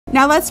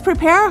Now let's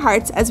prepare our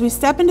hearts as we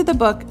step into the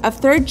book of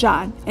 3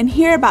 John and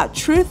hear about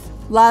truth,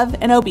 love,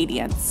 and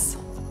obedience.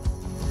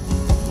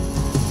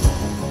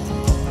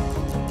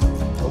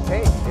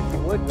 Okay, if you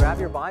would, grab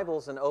your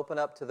Bibles and open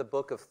up to the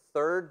book of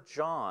 3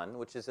 John,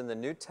 which is in the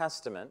New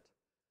Testament.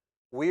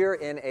 We're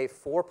in a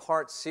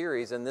 4-part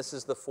series, and this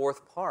is the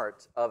 4th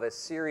part of a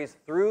series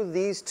through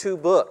these 2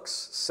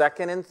 books,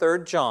 2nd and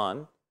 3rd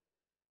John.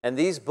 And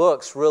these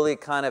books really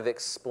kind of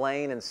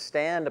explain and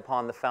stand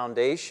upon the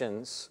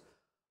foundations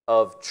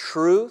of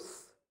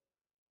truth,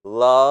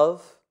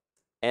 love,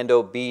 and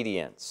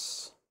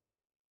obedience.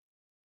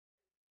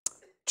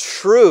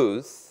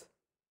 Truth,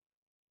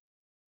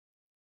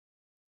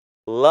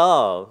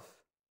 love,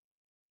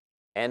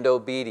 and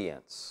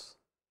obedience.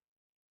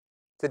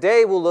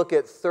 Today we'll look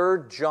at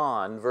 3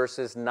 John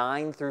verses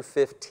 9 through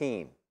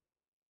 15.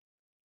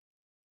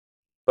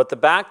 But the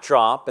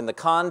backdrop and the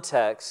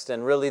context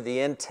and really the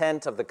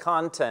intent of the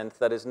content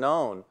that is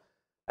known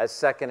as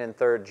 2nd and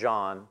 3rd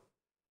John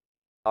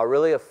are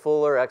really a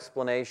fuller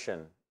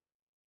explanation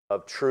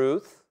of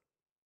truth,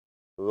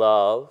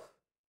 love,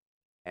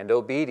 and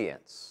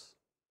obedience.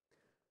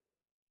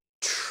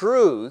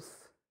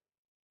 Truth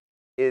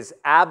is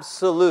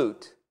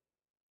absolute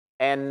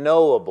and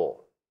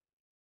knowable.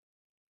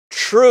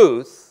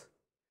 Truth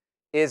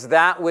is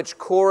that which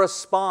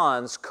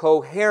corresponds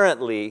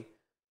coherently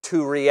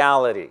to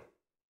reality.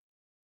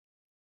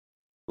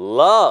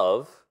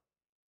 Love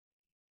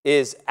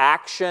is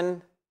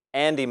action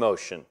and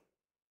emotion.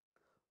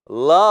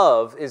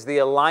 Love is the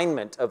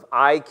alignment of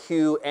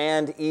IQ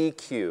and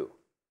EQ.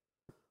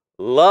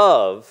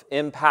 Love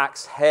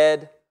impacts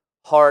head,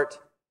 heart,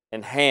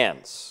 and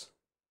hands.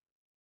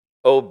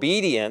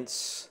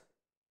 Obedience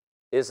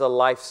is a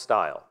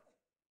lifestyle.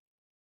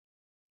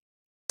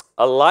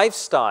 A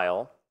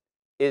lifestyle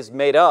is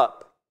made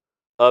up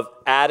of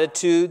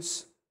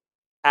attitudes,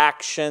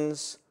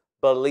 actions,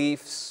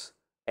 beliefs,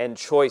 and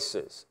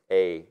choices.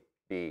 A,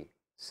 B,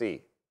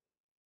 C.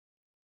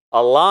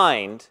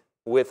 Aligned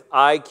with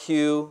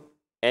IQ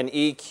and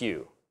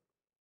EQ.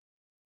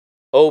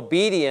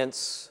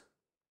 Obedience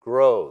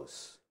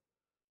grows,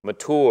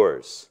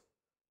 matures,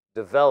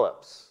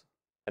 develops,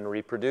 and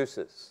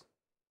reproduces.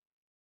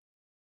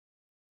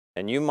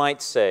 And you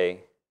might say,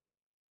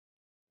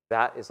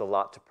 that is a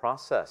lot to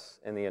process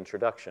in the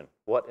introduction.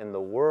 What in the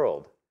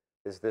world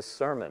is this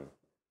sermon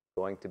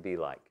going to be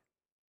like?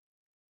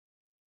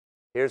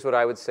 Here's what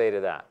I would say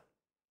to that.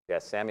 Yeah,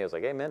 Samuel's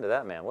like, amen to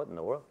that, man. What in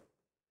the world?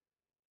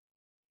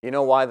 You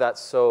know why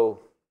that's so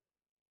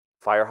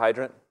fire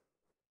hydrant?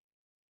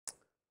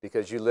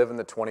 Because you live in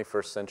the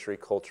 21st century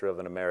culture of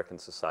an American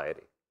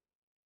society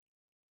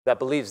that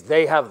believes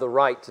they have the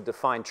right to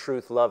define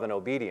truth, love, and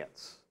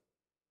obedience.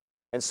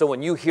 And so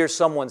when you hear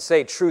someone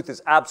say truth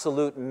is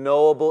absolute,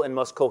 knowable, and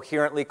must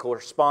coherently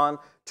correspond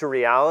to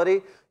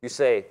reality, you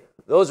say,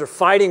 those are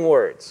fighting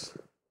words.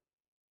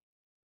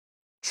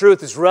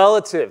 Truth is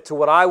relative to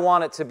what I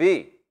want it to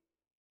be.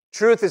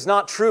 Truth is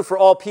not true for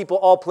all people,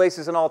 all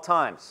places, and all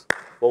times.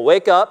 Well,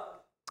 wake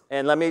up,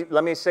 and let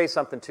me say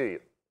something to you.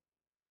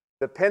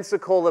 The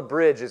Pensacola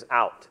Bridge is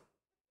out.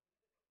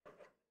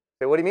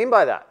 Okay, what do you mean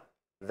by that?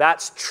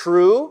 That's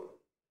true,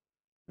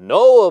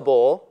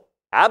 knowable,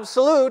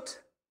 absolute,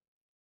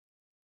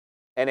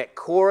 and it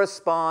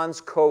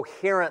corresponds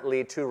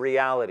coherently to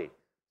reality.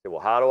 Okay,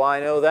 well, how do I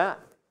know that?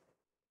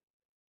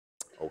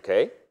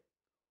 Okay,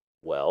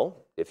 well,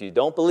 if you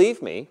don't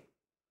believe me,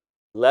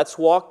 let's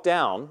walk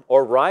down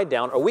or ride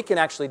down, or we can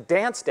actually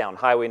dance down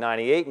Highway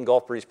 98 in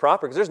Gulf Breeze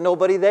proper because there's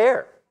nobody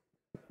there.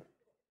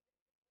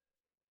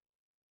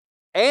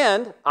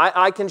 And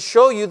I can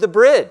show you the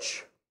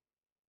bridge.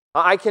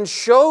 I can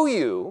show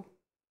you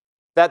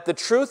that the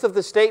truth of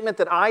the statement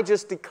that I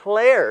just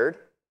declared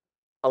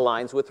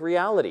aligns with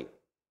reality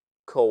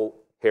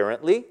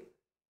coherently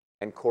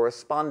and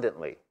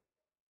correspondently.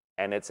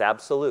 And it's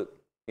absolute.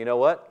 You know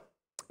what?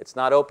 It's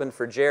not open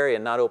for Jerry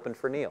and not open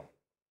for Neil.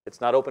 It's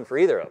not open for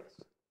either of us.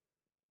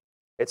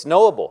 It's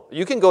knowable.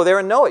 You can go there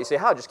and know it. You say,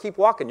 how? Just keep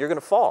walking. You're going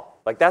to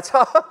fall. Like, that's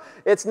how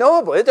it's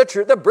knowable.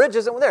 The bridge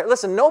isn't there.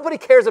 Listen, nobody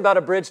cares about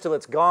a bridge till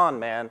it's gone,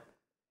 man.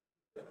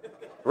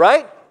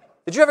 Right?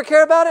 Did you ever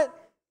care about it?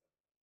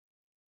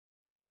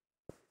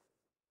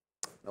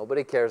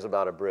 Nobody cares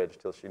about a bridge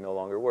till she no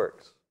longer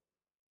works.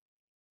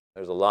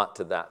 There's a lot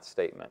to that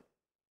statement,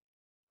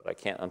 but I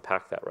can't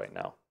unpack that right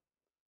now.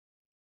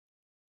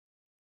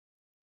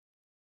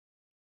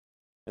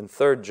 In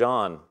 3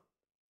 John,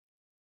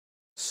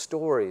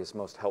 story is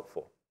most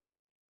helpful.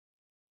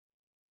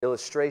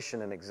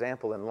 Illustration and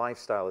example and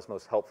lifestyle is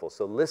most helpful.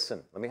 So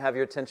listen, let me have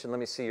your attention, let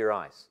me see your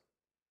eyes.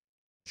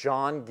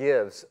 John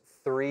gives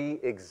 3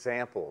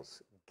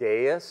 examples,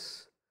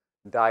 Gaius,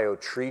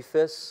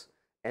 Diotrephes,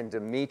 and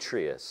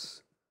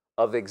Demetrius,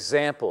 of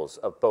examples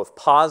of both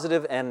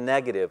positive and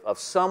negative of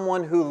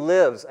someone who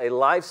lives a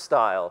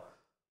lifestyle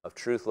of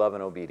truth, love,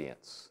 and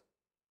obedience.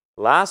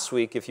 Last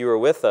week, if you were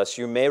with us,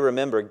 you may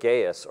remember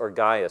Gaius or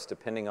Gaius,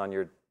 depending on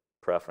your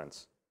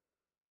preference.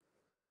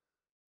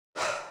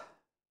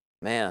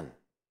 Man,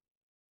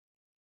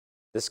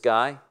 this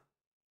guy,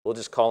 we'll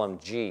just call him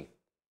G.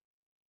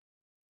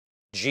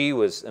 G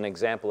was an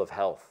example of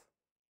health.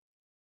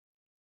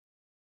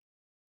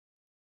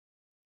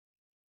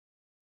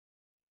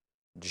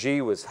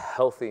 G was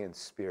healthy in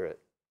spirit.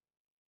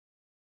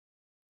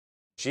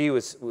 G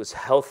was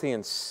healthy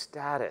in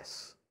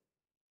status.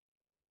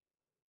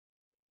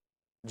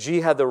 G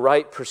had the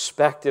right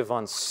perspective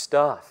on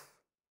stuff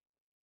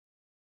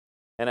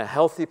and a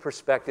healthy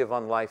perspective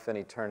on life and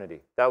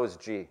eternity. That was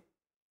G.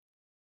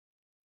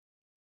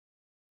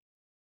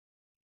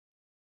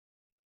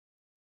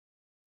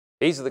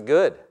 He's the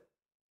good.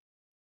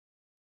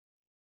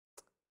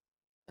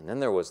 And then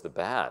there was the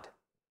bad.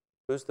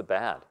 Who's the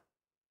bad?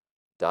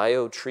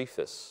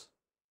 Diotrephes.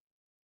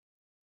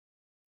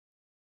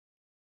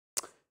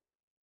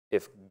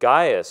 If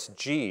Gaius,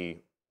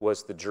 G,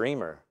 was the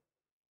dreamer,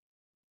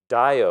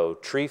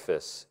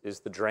 Diotrephes is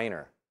the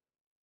drainer.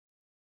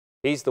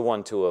 He's the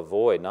one to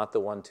avoid, not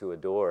the one to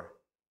adore.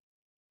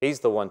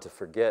 He's the one to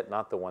forget,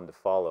 not the one to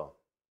follow.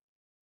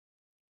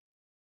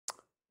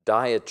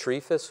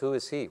 Diotrephes, who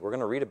is he? We're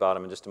going to read about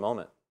him in just a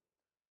moment.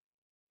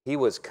 He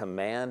was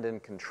command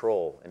and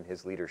control in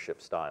his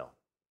leadership style.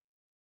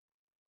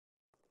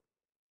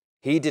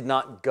 He did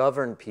not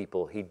govern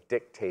people, he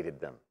dictated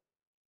them.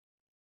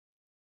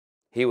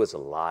 He was a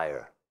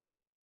liar,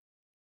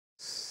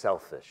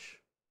 selfish,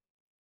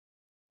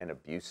 and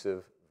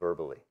abusive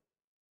verbally,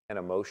 and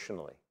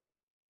emotionally,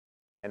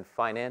 and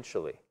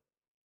financially,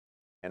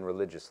 and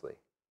religiously.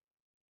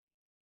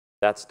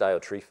 That's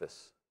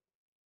Diotrephes.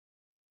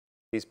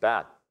 He's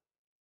bad.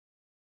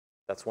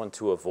 That's one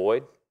to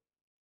avoid.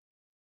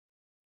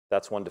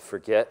 That's one to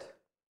forget,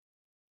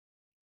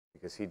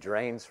 because he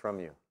drains from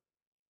you.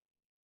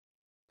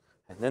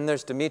 And then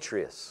there's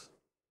Demetrius.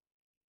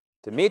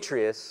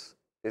 Demetrius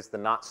is the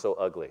not so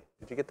ugly.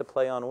 Did you get the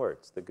play on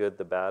words? The good,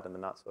 the bad, and the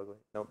not so ugly?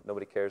 No,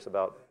 nobody cares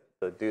about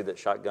the dude that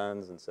shot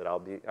guns and said, I'll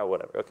be, oh,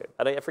 whatever. Okay,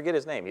 I forget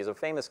his name. He's a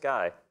famous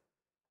guy.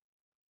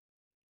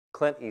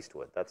 Clint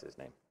Eastwood, that's his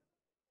name.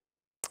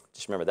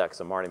 Just remember that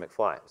because of Marty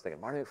McFly. I was thinking,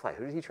 Marty McFly,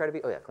 who did he try to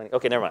be? Oh, yeah, Clint.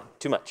 Okay, never mind.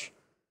 Too much.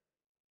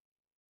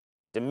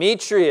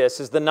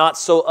 Demetrius is the not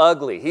so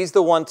ugly. He's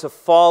the one to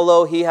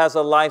follow. He has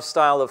a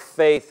lifestyle of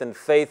faith and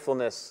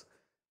faithfulness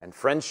and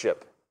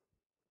friendship.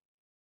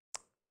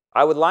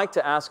 I would like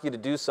to ask you to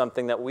do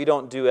something that we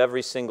don't do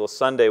every single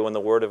Sunday when the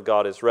Word of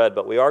God is read,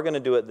 but we are going to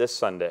do it this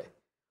Sunday.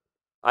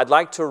 I'd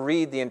like to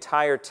read the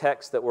entire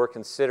text that we're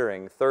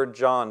considering, 3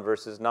 John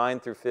verses 9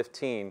 through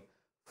 15,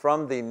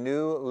 from the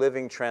New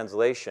Living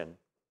Translation.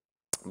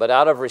 But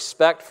out of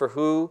respect for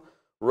who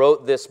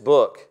wrote this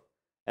book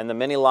and the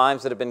many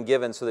lives that have been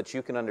given so that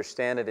you can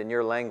understand it in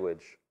your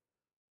language,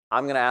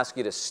 I'm going to ask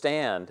you to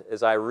stand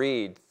as I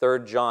read 3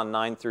 John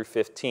 9 through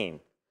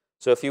 15.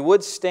 So if you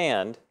would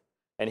stand,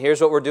 and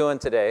here's what we're doing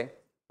today.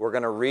 We're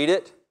going to read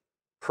it,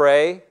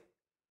 pray,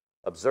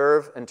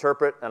 observe,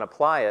 interpret, and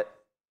apply it,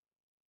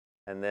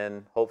 and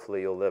then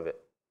hopefully you'll live it.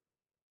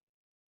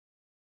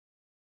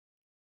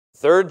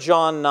 3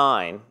 John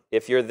 9,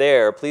 if you're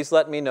there, please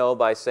let me know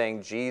by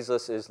saying,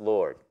 Jesus is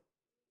Lord.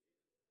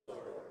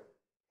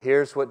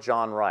 Here's what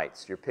John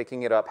writes. You're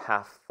picking it up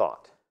half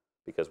thought,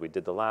 because we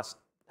did the last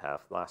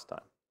half last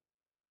time.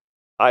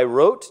 I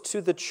wrote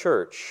to the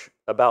church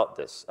about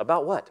this.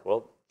 About what?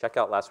 Well, check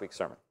out last week's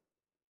sermon.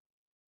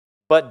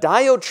 But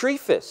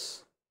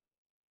Diotrephes,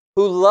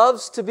 who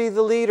loves to be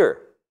the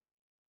leader,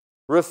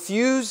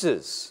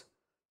 refuses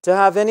to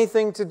have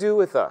anything to do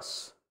with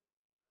us.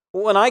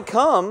 When I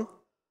come,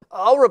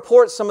 I'll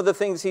report some of the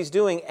things he's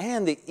doing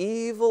and the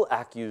evil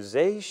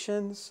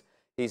accusations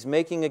he's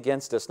making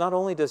against us. Not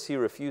only does he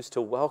refuse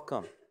to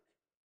welcome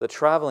the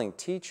traveling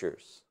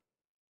teachers,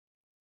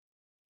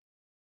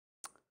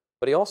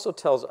 but he also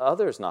tells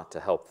others not to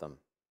help them.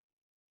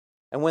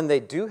 And when they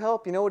do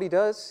help, you know what he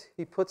does?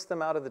 He puts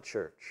them out of the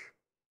church.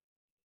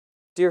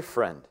 Dear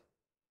friend,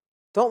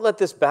 don't let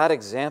this bad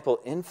example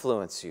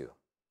influence you.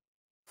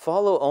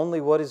 Follow only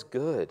what is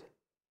good.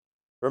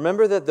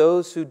 Remember that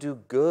those who do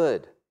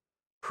good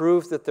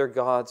prove that they're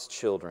God's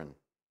children.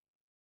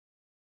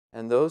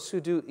 And those who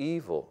do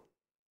evil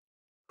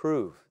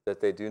prove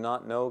that they do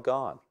not know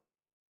God.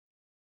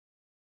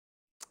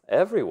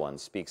 Everyone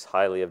speaks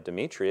highly of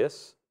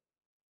Demetrius,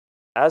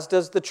 as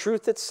does the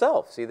truth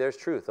itself. See, there's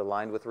truth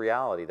aligned with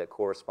reality that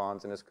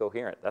corresponds and is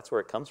coherent. That's where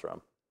it comes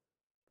from.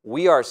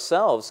 We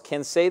ourselves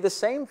can say the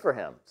same for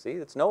him. See,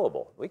 it's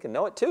knowable. We can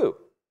know it too.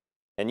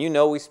 And you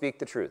know we speak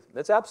the truth.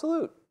 That's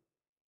absolute.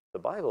 The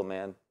Bible,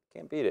 man,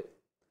 can't beat it.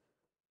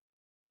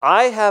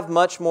 I have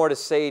much more to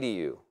say to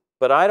you,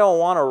 but I don't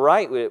want to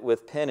write it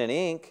with pen and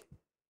ink,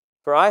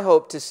 for I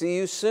hope to see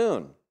you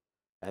soon,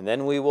 and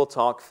then we will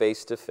talk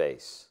face to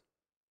face.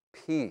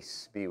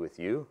 Peace be with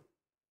you.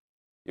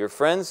 Your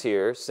friends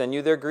here send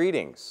you their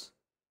greetings.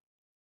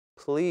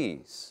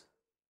 Please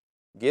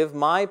give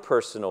my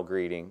personal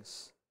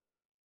greetings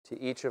to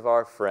each of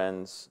our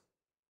friends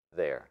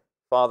there.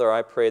 Father,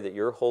 I pray that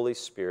your Holy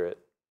Spirit,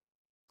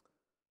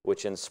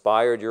 which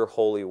inspired your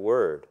holy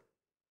word,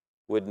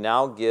 would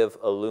now give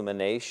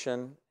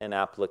illumination and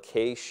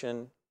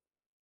application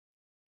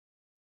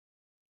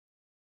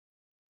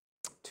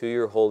to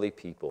your holy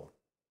people.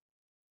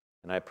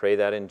 And I pray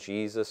that in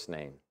Jesus'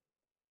 name.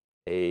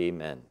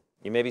 Amen.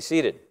 You may be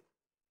seated.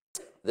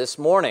 This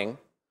morning,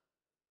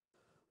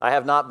 I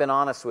have not been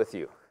honest with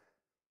you.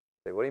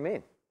 Say, what do you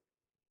mean?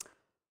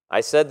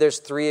 I said there's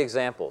 3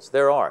 examples.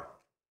 There are.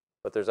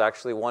 But there's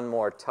actually one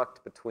more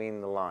tucked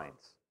between the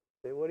lines.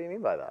 Say, what do you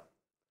mean by that?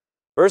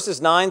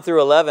 Verses 9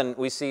 through 11,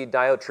 we see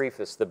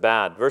Diotrephes, the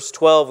bad. Verse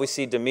 12, we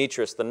see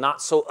Demetrius, the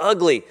not so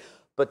ugly.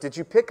 But did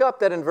you pick up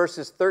that in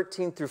verses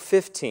 13 through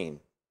 15,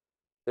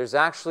 there's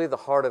actually the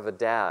heart of a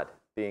dad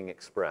being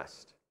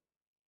expressed?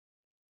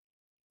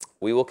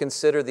 We will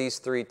consider these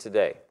 3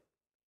 today.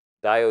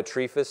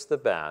 Diotrephes, the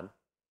bad.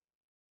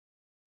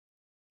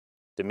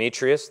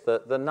 Demetrius,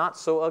 the not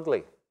so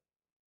ugly.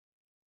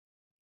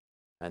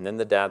 And then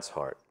the dad's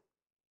heart.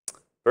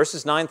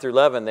 Verses 9 through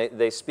 11,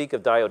 they speak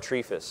of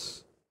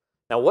Diotrephes.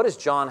 Now, what does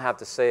John have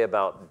to say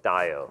about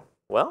Dio?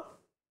 Well,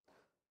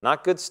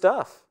 not good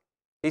stuff.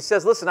 He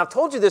says, listen, I've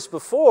told you this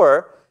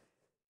before.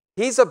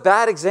 He's a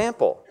bad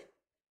example.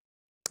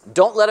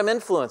 Don't let him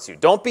influence you.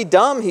 Don't be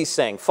dumb, he's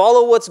saying.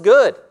 Follow what's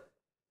good.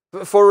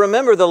 For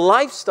remember, the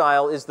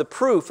lifestyle is the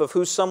proof of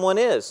who someone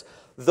is.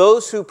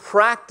 Those who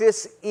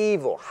practice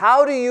evil.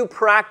 How do you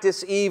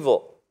practice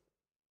evil?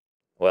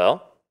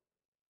 Well,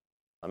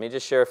 let me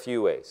just share a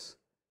few ways.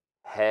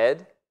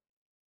 Head.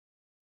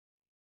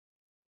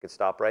 You could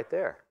stop right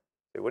there.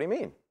 What do you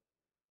mean?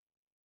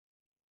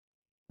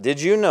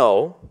 Did you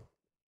know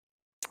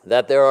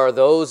that there are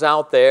those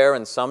out there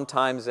and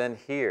sometimes in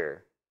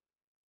here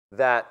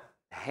that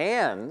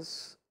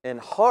hands and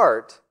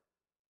heart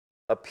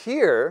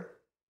appear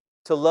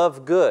to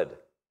love good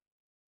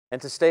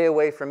and to stay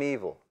away from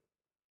evil,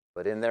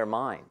 but in their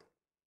mind,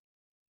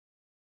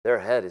 their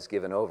head is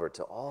given over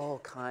to all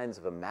kinds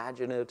of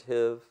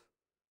imaginative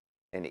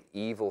and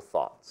evil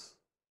thoughts.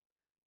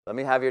 Let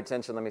me have your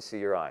attention. Let me see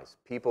your eyes.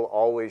 People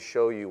always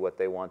show you what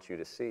they want you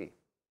to see.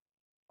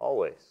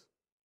 Always.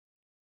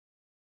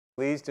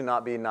 Please do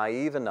not be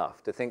naive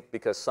enough to think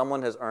because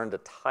someone has earned a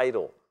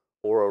title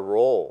or a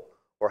role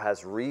or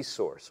has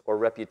resource or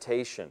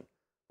reputation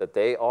that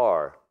they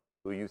are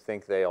who you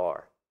think they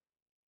are.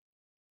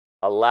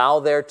 Allow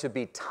there to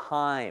be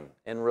time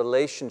and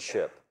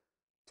relationship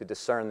to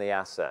discern the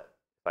asset,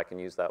 if I can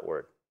use that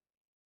word,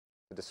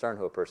 to discern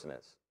who a person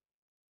is.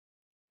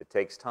 It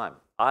takes time.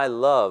 I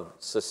love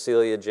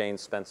Cecilia Jane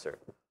Spencer.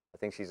 I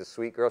think she's a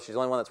sweet girl. She's the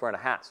only one that's wearing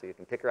a hat, so you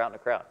can pick her out in a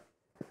crowd.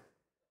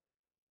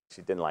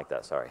 She didn't like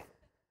that, sorry.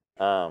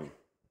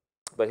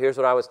 But here's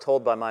what I was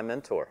told by my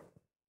mentor.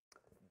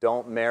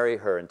 Don't marry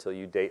her until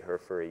you date her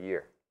for a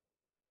year.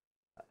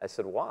 I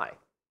said, why?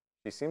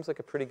 She seems like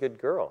a pretty good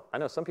girl. I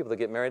know some people that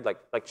get married,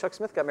 like Chuck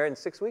Smith got married in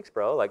 6 weeks,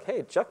 bro. Like,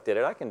 hey, Chuck did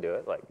it, I can do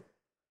it. Like,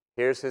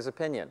 here's his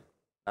opinion.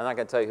 I'm not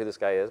going to tell you who this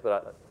guy is,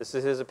 but this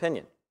is his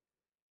opinion.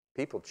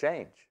 People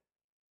change.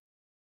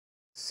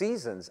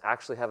 Seasons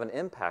actually have an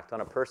impact on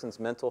a person's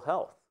mental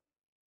health.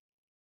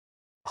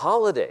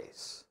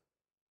 Holidays.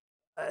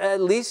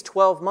 At least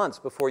 12 months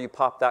before you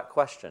pop that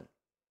question.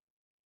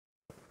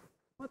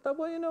 What the,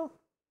 well, you know,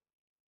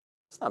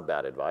 it's not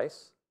bad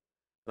advice.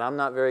 And I'm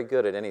not very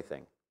good at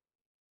anything.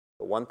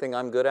 But one thing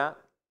I'm good at,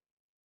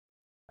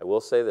 I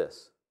will say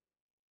this.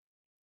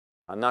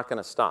 I'm not going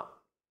to stop.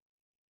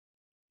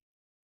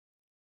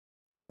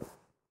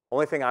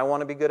 Only thing I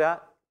want to be good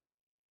at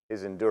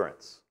is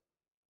endurance.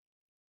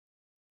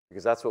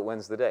 Because that's what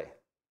wins the day.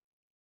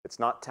 It's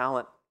not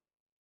talent.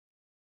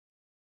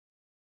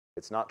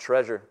 It's not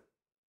treasure.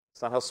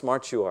 It's not how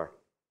smart you are.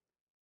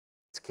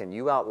 It's can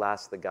you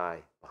outlast the guy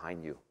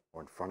behind you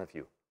or in front of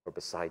you or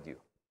beside you?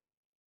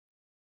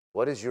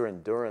 What is your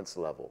endurance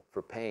level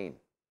for pain,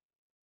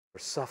 for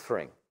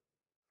suffering,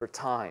 for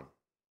time,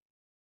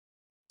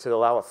 to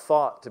allow a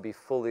thought to be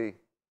fully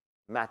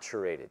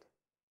maturated?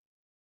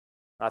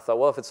 And I thought,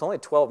 well, if it's only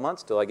 12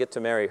 months till I get to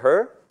marry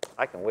her,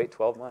 I can wait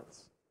 12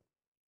 months.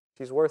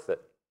 She's worth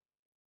it.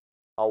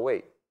 I'll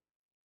wait.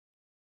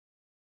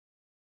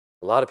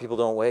 A lot of people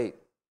don't wait.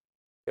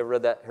 You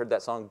ever heard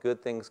that song,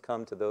 Good Things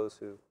Come to Those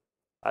Who...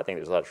 I think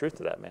there's a lot of truth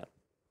to that, man.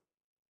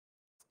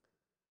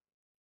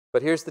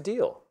 But here's the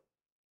deal.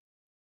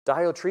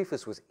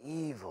 Diotrephes was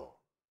evil,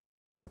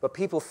 but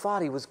people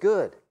thought he was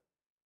good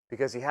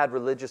because he had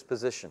religious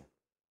position.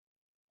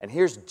 And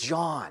here's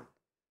John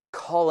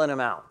calling him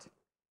out.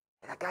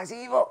 That guy's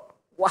evil.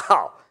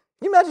 Wow.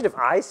 Can you imagine if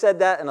I said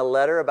that in a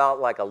letter about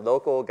like a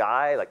local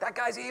guy, like, that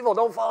guy's evil,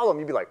 don't follow him.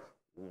 You'd be like,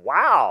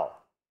 wow,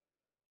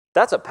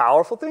 that's a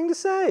powerful thing to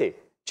say.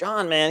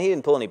 John, man, he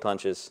didn't pull any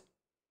punches.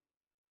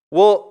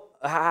 Well,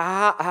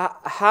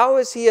 how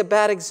is he a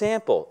bad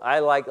example? I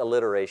like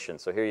alliteration,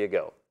 so here you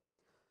go.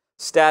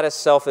 Status,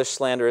 selfish,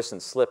 slanderous,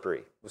 and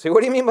slippery. See, what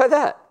do you mean by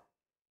that?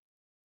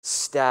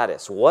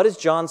 Status. What does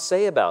John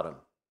say about him?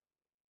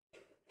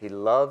 He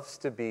loves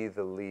to be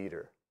the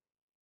leader.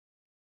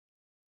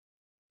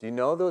 Do you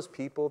know those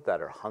people that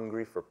are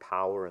hungry for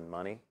power and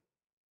money?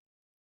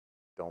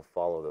 Don't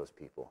follow those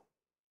people.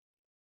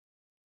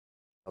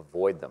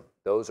 Avoid them.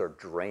 Those are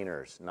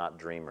drainers, not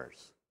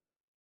dreamers.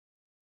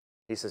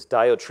 He says,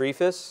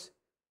 Diotrephes,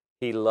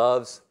 he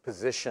loves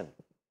position.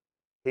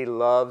 He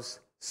loves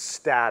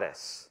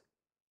status.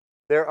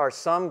 There are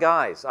some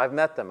guys, I've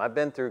met them, I've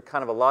been through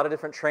kind of a lot of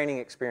different training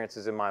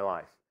experiences in my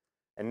life.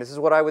 And this is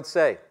what I would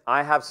say.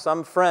 I have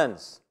some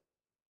friends,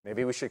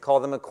 maybe we should call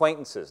them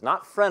acquaintances,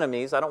 not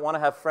frenemies. I don't want to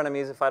have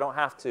frenemies if I don't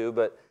have to,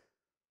 but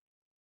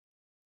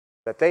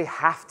that they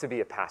have to be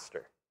a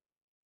pastor.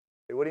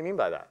 What do you mean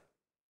by that?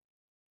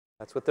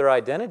 That's what their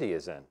identity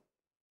is in.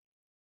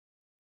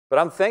 But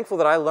I'm thankful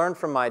that I learned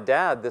from my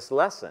dad this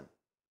lesson.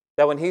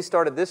 That when he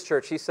started this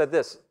church, he said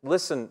this,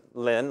 listen,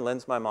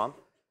 Lynn's my mom,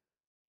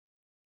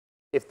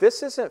 if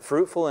this isn't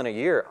fruitful in a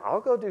year,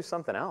 I'll go do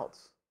something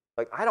else.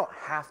 Like, I don't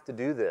have to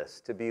do this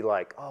to be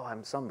like, oh,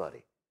 I'm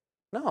somebody.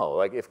 No,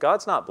 like if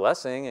God's not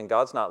blessing and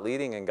God's not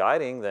leading and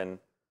guiding, then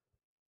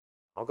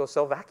I'll go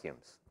sell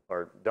vacuums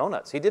or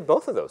donuts. He did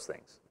both of those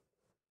things.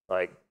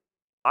 Like,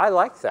 I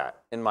like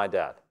that in my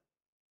dad.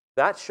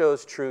 That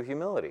shows true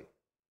humility.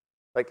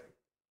 Like,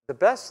 the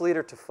best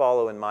leader to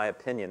follow, in my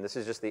opinion, this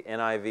is just the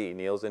NIV,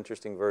 Neil's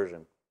interesting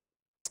version,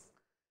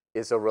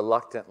 is a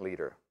reluctant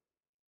leader.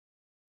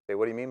 Okay,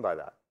 what do you mean by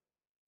that?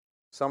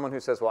 Someone who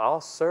says, well,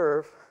 I'll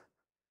serve,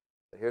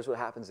 but here's what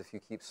happens if you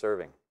keep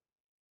serving.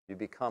 You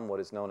become what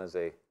is known as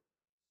a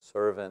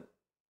servant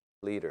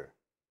leader.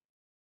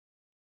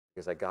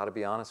 Because I got to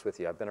be honest with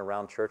you, I've been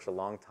around church a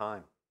long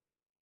time.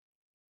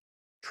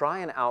 Try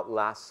and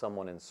outlast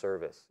someone in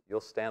service.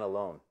 You'll stand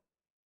alone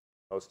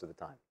most of the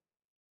time.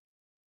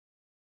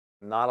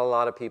 Not a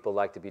lot of people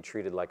like to be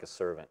treated like a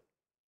servant.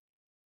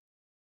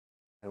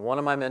 And one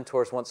of my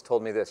mentors once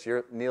told me this,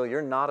 Neil,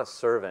 you're not a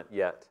servant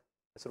yet.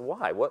 I said,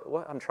 why? What?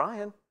 I'm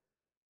trying.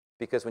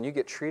 Because when you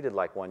get treated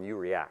like one, you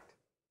react.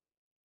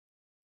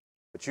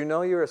 But you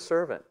know you're a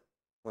servant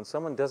when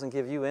someone doesn't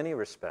give you any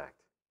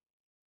respect,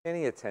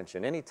 any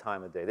attention, any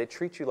time of day. They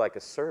treat you like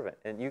a servant,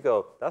 and you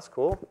go, that's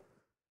cool.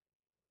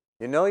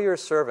 You know you're a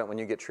servant when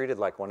you get treated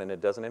like one and it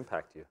doesn't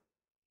impact you.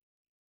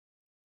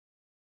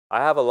 I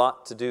have a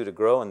lot to do to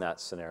grow in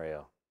that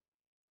scenario.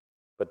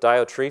 But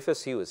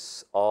Diotrephes, he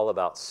was all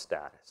about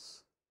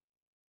status.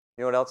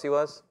 You know what else he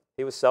was?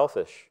 He was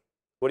selfish.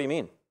 What do you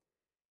mean?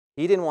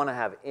 He didn't want to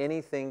have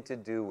anything to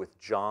do with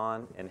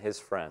John and his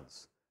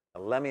friends.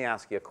 Now, let me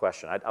ask you a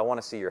question. I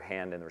want to see your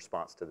hand in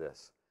response to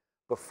this.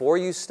 Before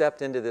you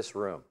stepped into this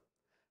room,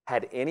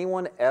 had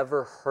anyone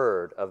ever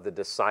heard of the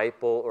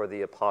disciple or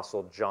the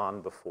apostle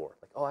John before?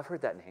 Like, oh, I've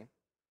heard that name.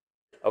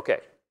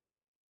 Okay.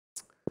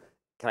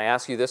 Can I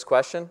ask you this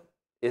question?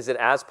 Is it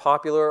as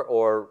popular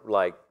or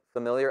like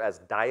familiar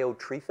as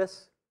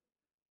Diotrephes?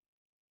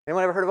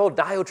 Anyone ever heard of old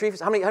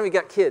Diotrephes? How many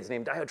got kids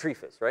named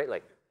Diotrephes, right?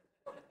 Like,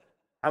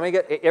 how many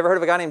you ever heard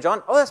of a guy named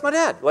John? Oh, that's my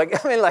dad.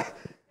 Like, I mean, like,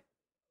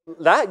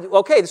 that,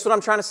 okay, this is what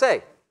I'm trying to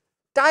say.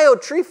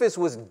 Diotrephes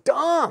was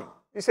dumb.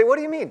 You say, what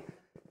do you mean?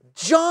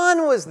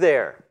 John was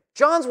there.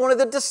 John's one of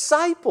the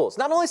disciples.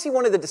 Not only is he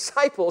one of the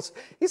disciples,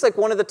 he's like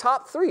one of the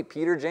top three.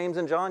 Peter, James,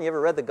 and John. You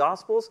ever read the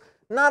Gospels?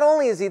 Not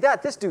only is he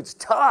that, this dude's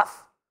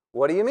tough.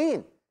 What do you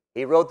mean?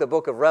 He wrote the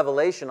book of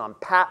Revelation on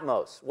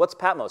Patmos. What's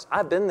Patmos?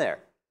 I've been there.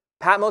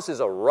 Patmos is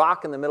a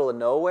rock in the middle of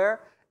nowhere,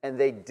 and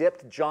they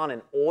dipped John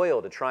in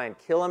oil to try and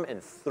kill him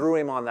and threw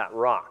him on that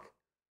rock.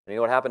 And you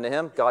know what happened to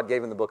him? God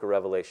gave him the book of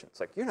Revelation.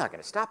 It's like, you're not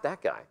going to stop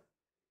that guy.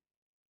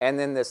 And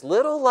then this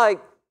little, like,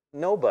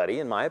 nobody,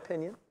 in my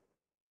opinion,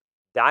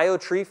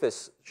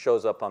 Diotrephes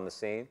shows up on the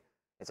scene.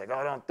 It's like,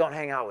 oh, don't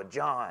hang out with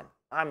John.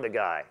 I'm the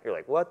guy. You're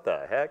like, what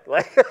the heck?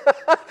 Like,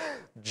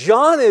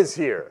 John is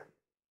here.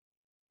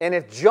 And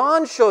if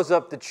John shows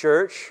up to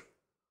church,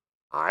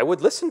 I would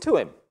listen to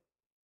him.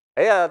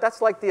 Hey,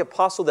 that's like the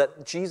apostle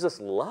that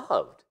Jesus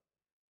loved.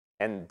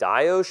 And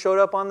Dio showed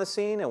up on the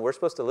scene, and we're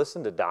supposed to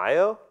listen to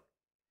Dio?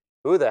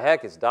 Who the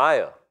heck is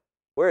Dio?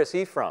 Where is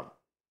he from?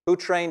 Who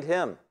trained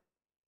him?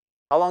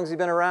 How long has he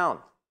been around?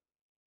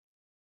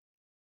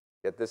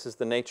 Yet this is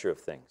the nature of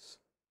things.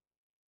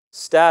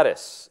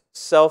 Status,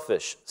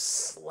 selfish,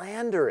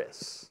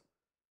 slanderous.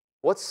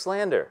 What's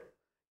slander?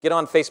 Get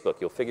on Facebook,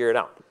 you'll figure it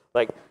out.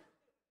 Like,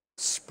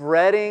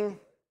 spreading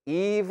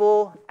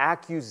evil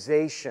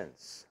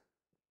accusations.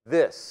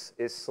 This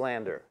is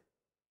slander.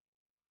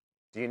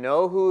 Do you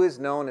know who is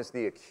known as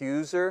the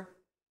accuser?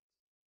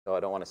 No, I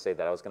don't want to say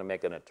that. I was going to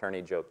make an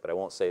attorney joke, but I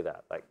won't say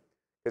that. Like,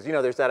 because, you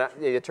know, there's that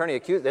the attorney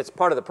accused. That's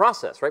part of the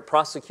process, right?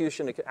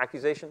 Prosecution,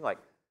 accusation. Like,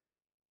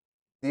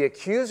 the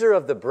accuser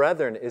of the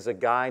brethren is a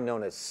guy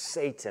known as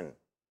Satan,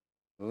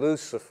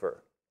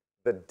 Lucifer,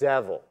 the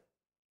devil.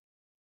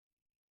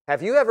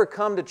 Have you ever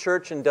come to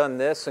church and done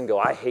this and go,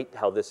 I hate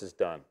how this is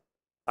done.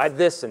 I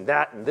this and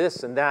that and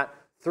this and that.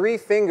 3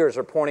 fingers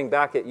are pointing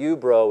back at you,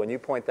 bro, when you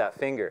point that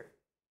finger.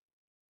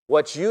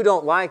 What you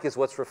don't like is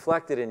what's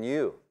reflected in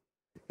you.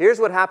 Here's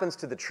what happens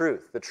to the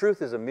truth. The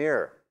truth is a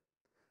mirror.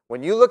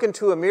 When you look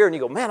into a mirror and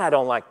you go, man, I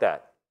don't like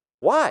that.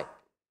 Why?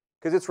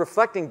 Because it's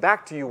reflecting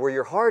back to you where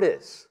your heart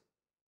is.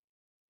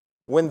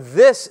 When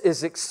this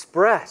is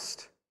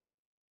expressed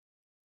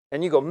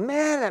and you go,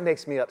 man, that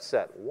makes me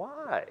upset.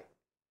 Why?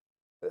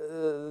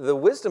 The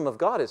wisdom of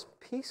God is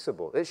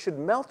peaceable. It should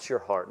melt your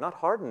heart, not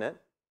harden it.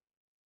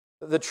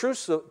 The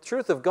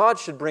truth of God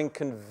should bring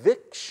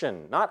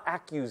conviction, not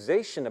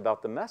accusation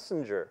about the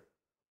messenger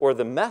or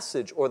the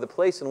message or the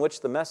place in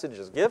which the message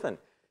is given,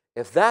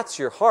 if that's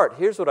your heart,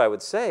 here's what I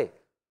would say.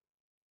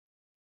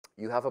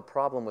 You have a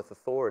problem with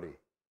authority,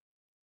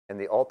 and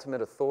the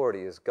ultimate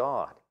authority is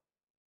God.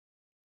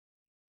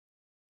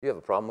 You have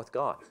a problem with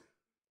God.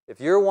 If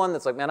you're one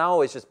that's like, man, I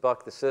always just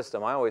buck the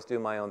system, I always do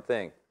my own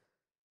thing,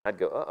 I'd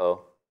go,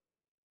 uh-oh.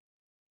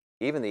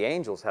 Even the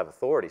angels have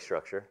authority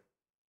structure.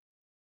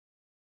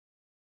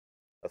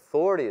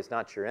 Authority is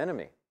not your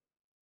enemy.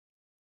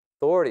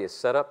 Authority is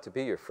set up to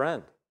be your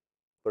friend,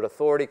 but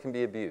authority can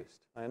be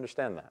abused. I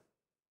understand that.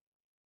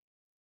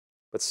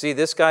 But see,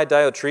 this guy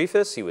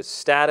Diotrephes, he was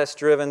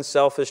status-driven,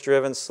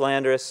 selfish-driven,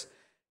 slanderous,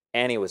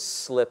 and he was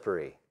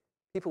slippery.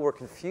 People were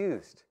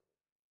confused.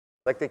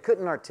 Like they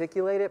couldn't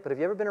articulate it, but have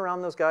you ever been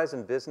around those guys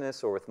in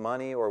business or with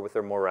money or with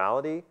their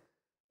morality?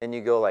 And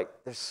you go like,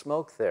 there's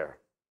smoke there.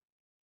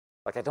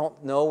 Like I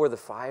don't know where the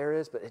fire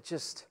is, but it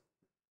just,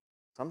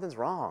 something's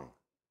wrong.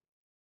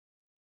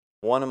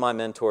 One of my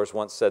mentors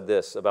once said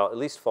this about at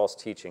least false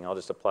teaching. I'll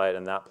just apply it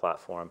in that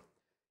platform.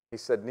 He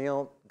said,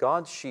 Neil,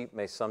 God's sheep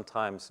may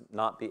sometimes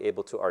not be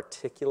able to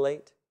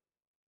articulate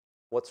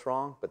what's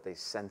wrong, but they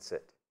sense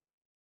it.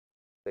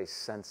 They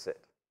sense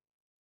it.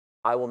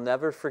 I will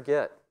never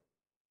forget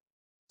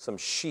some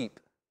sheep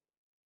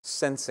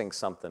sensing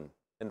something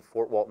in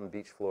Fort Walton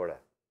Beach, Florida.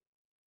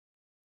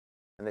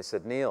 And they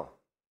said, Neil,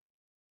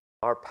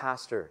 our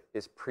pastor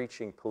is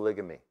preaching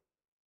polygamy.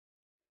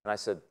 And I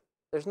said,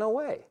 there's no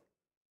way.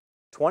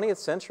 20th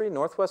century,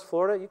 Northwest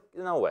Florida,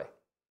 no way.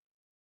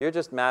 You're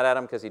just mad at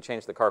him because he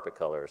changed the carpet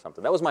color or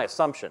something. That was my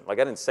assumption. Like,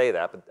 I didn't say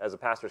that, but as a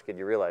pastor's kid,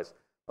 you realize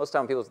most of the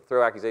time people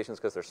throw accusations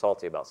because they're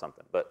salty about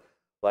something. But,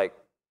 like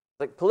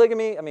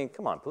polygamy, I mean,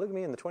 come on,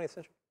 polygamy in the 20th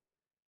century?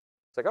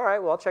 It's like, all right,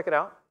 well, I'll check it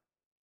out.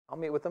 I'll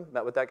meet with them.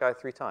 Met with that guy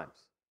 3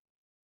 times.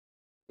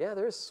 Yeah,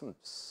 there's some,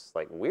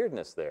 like,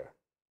 weirdness there.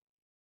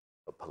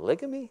 But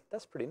polygamy?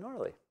 That's pretty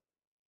gnarly.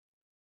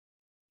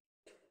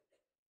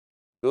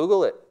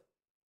 Google it.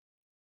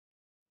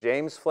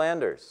 James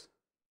Flanders,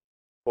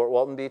 Fort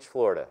Walton Beach,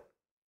 Florida.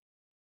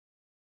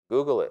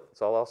 Google it.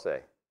 That's all I'll say.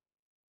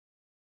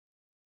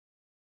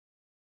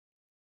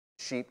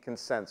 Sheep can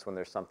sense when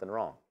there's something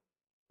wrong.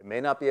 They may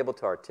not be able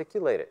to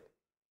articulate it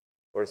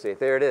or to say,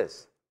 there it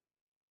is.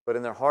 But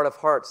in their heart of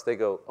hearts, they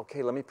go,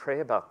 okay, let me pray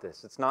about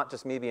this. It's not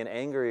just me being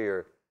angry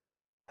or,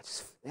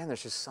 man,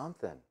 there's just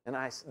something. And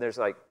there's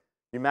like,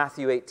 you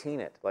Matthew 18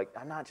 it. Like,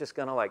 I'm not just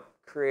going to like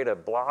create a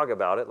blog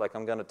about it. Like,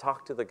 I'm going to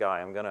talk to the guy.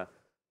 I'm going to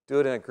do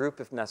it in a group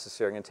if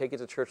necessary. I'm going to take it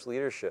to church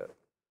leadership.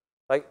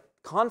 Like,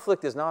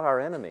 conflict is not our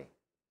enemy.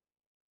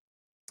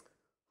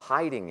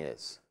 Hiding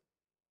is.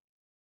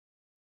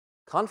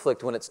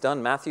 Conflict, when it's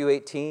done Matthew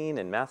 18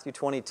 and Matthew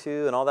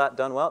 22 and all that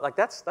done well, like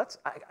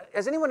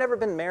has anyone ever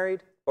been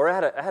married or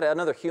had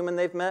another human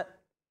they've met?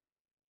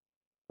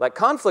 Like,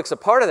 conflict's a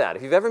part of that.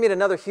 If you've ever met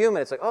another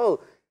human, it's like,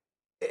 oh,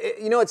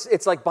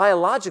 it's like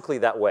biologically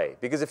that way.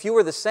 Because if you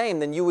were the same,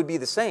 then you would be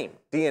the same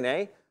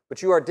DNA,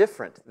 but you are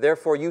different.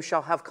 Therefore, you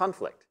shall have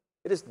conflict.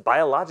 It is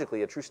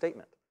biologically a true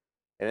statement.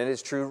 And it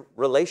is true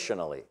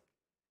relationally.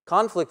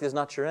 Conflict is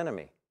not your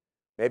enemy.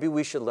 Maybe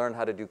we should learn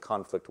how to do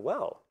conflict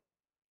well.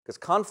 Because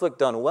conflict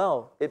done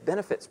well, it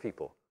benefits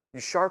people.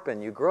 You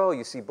sharpen, you grow,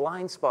 you see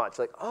blind spots.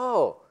 You're like,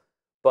 oh.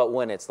 But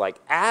when it's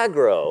like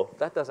aggro,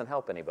 that doesn't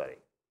help anybody.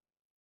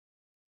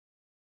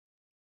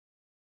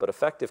 But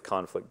effective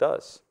conflict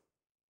does.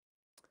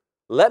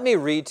 Let me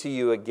read to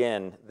you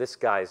again this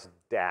guy's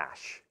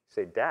dash.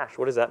 You say, dash,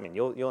 what does that mean?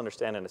 You'll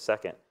understand in a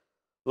second.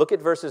 Look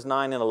at verses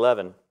 9 and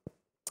 11.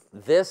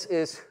 This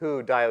is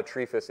who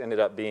Diotrephes ended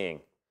up being.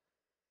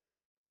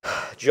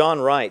 John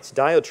writes,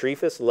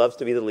 Diotrephes loves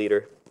to be the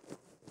leader,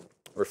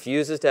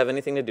 refuses to have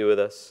anything to do with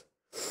us.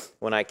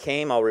 When I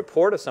came, I'll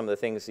report of some of the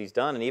things he's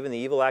done and even the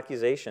evil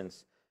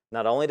accusations.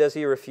 Not only does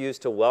he refuse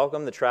to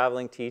welcome the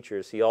traveling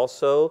teachers, he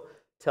also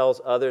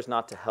tells others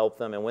not to help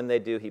them, and when they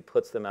do, he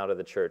puts them out of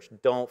the church.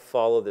 Don't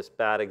follow this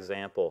bad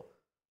example.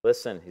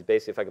 Listen, he's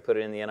basically, if I could put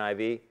it in the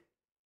NIV,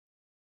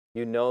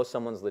 you know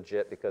someone's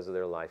legit because of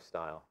their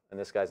lifestyle, and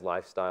this guy's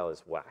lifestyle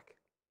is whack.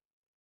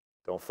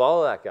 Don't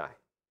follow that guy.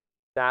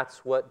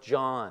 That's what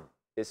John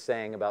is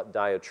saying about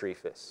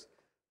Diotrephes.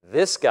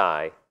 This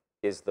guy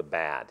is the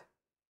bad.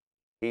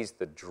 He's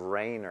the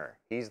drainer.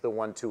 He's the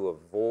one to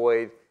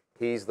avoid.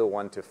 He's the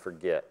one to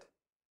forget.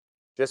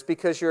 Just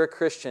because you're a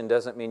Christian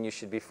doesn't mean you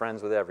should be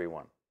friends with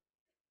everyone.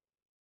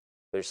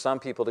 There's some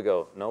people to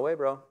go, no way,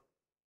 bro.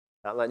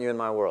 Not letting you in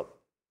my world.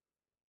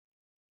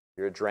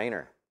 You're a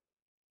drainer.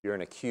 You're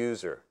an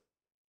accuser.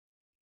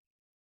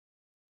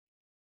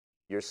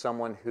 You're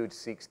someone who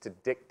seeks to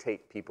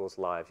dictate people's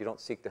lives. You don't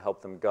seek to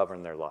help them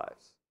govern their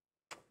lives.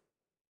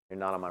 You're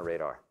not on my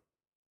radar.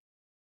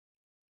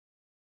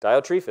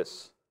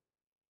 Diotrephes.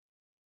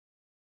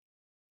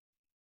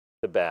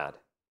 The bad.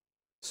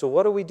 So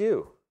what do we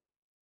do?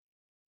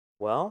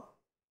 Well,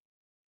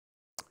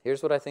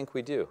 here's what I think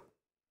we do.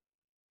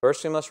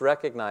 First, we must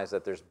recognize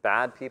that there's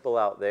bad people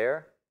out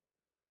there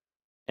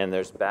and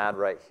there's bad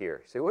right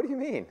here. You say, what do you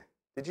mean?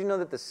 Did you know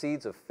that the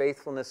seeds of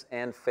faithfulness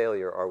and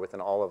failure are within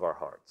all of our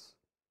hearts?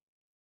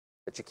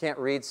 That you can't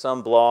read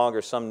some blog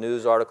or some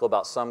news article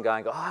about some guy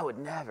and go, oh, I would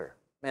never.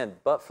 Man,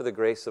 but for the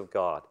grace of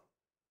God,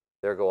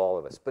 there go all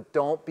of us. But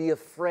don't be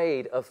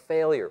afraid of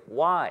failure.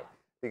 Why?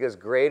 Because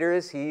greater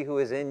is he who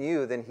is in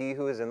you than he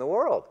who is in the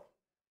world.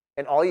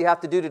 And all you have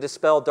to do to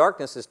dispel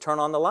darkness is turn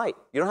on the light.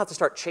 You don't have to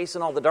start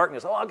chasing all the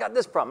darkness. Oh, I got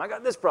this problem. I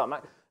got this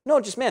problem. No,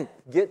 just, man,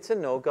 get to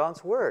know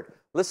God's word.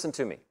 Listen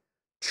to me.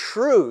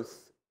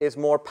 Truth is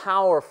more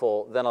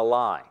powerful than a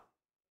lie.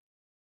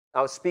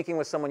 I was speaking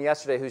with someone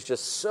yesterday who's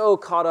just so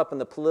caught up in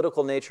the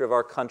political nature of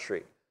our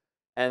country.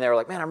 And they were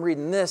like, man, I'm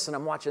reading this, and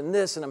I'm watching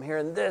this, and I'm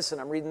hearing this,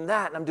 and I'm reading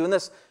that, and I'm doing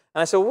this.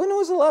 And I said, when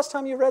was the last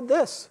time you read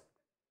this?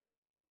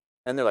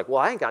 And they're like, well,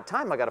 I ain't got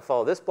time. I got to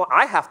follow this book.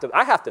 I have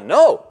to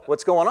know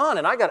what's going on,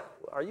 and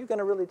are you going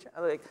to really,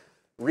 like,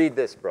 read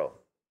this, bro.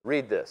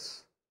 Read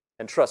this,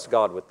 and trust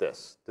God with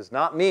this. Does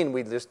not mean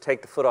we just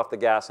take the foot off the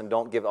gas and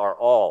don't give our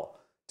all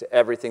to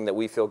everything that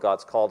we feel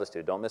God's called us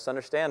to. Don't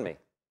misunderstand me.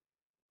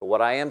 But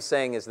what I am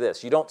saying is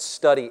this. You don't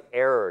study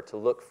error to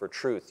look for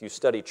truth. You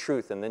study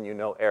truth, and then you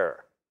know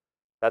error.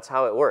 That's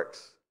how it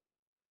works.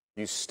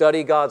 You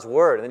study God's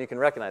word, and then you can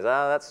recognize,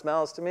 that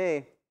smells to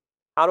me.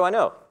 How do I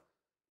know?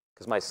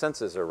 Because my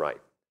senses are right.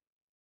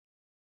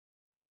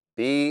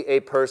 Be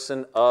a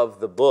person of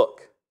the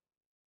book.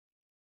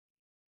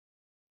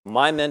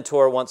 My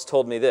mentor once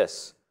told me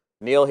this.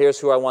 Neil, here's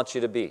who I want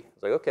you to be. I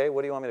was like, okay,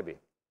 what do you want me to be?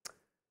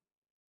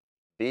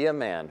 Be a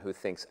man who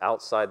thinks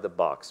outside the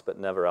box, but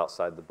never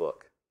outside the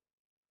book.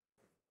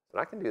 But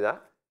I can do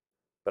that.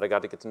 But I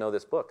got to get to know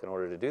this book in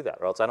order to do that,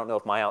 or else I don't know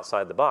if my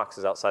outside the box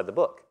is outside the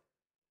book.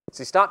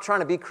 See, stop trying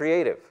to be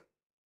creative.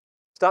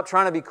 Stop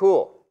trying to be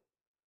cool.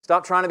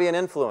 Stop trying to be an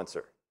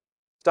influencer.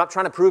 Stop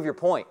trying to prove your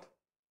point.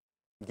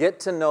 Get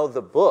to know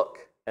the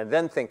book and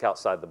then think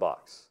outside the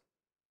box.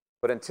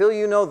 But until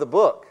you know the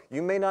book,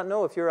 you may not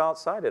know if you're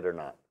outside it or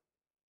not.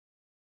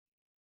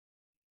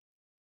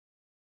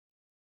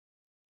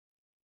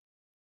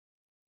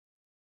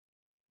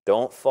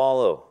 Don't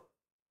follow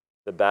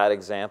the bad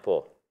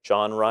example.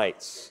 John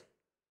writes,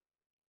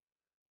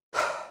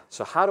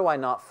 so how do I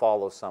not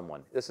follow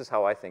someone? This is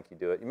how I think you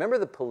do it. You remember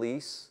the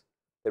Police?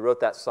 They wrote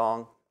that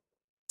song,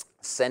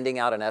 Sending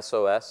Out an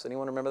SOS.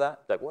 Anyone remember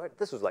that? Like, what?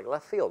 This was like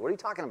left field. What are you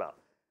talking about?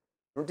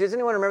 Does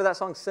anyone remember that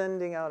song,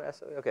 Sending Out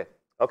SOS?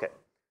 Okay.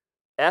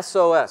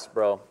 SOS,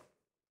 bro.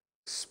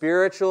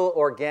 Spiritual,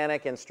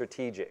 organic, and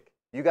strategic.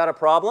 You got a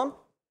problem?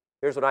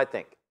 Here's what I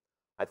think.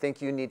 I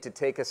think you need to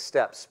take a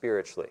step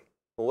spiritually.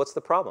 Well, what's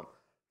the problem?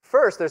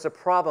 First, there's a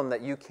problem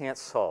that you can't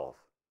solve.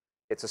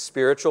 It's a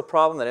spiritual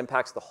problem that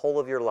impacts the whole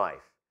of your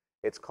life.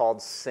 It's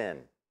called sin,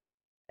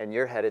 and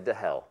you're headed to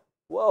hell.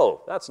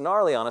 Whoa, that's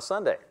gnarly on a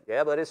Sunday.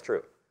 Yeah, but it's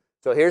true.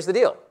 So here's the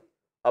deal.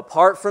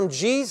 Apart from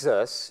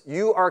Jesus,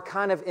 you are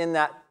kind of in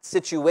that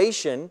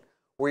situation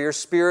where your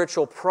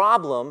spiritual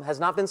problem has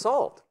not been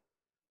solved.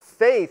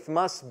 Faith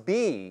must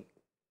be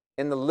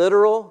in the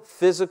literal,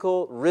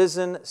 physical,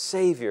 risen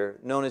Savior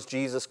known as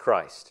Jesus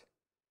Christ.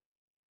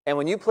 And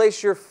when you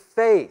place your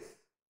faith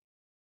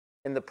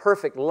in the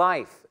perfect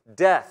life,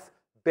 death,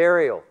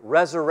 burial,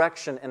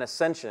 resurrection, and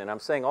ascension, and I'm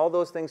saying all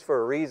those things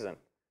for a reason,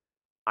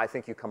 I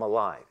think you come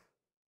alive.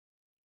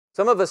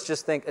 Some of us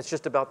just think it's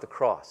just about the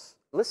cross.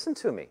 Listen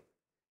to me.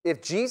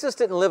 If Jesus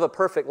didn't live a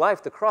perfect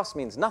life, the cross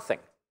means nothing.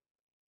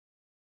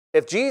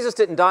 If Jesus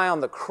didn't die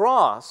on the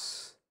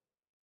cross,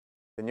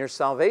 then your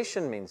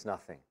salvation means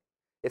nothing.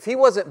 If he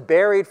wasn't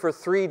buried for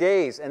 3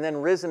 days and then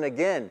risen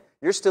again,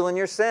 you're still in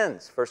your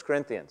sins, 1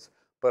 Corinthians.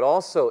 But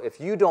also, if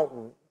you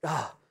don't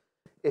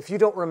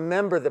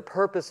remember the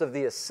purpose of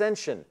the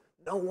ascension,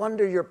 no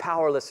wonder you're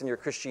powerless in your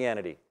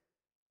Christianity.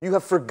 You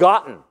have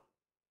forgotten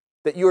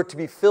that you are to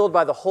be filled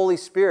by the Holy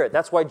Spirit.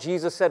 That's why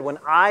Jesus said, when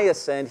I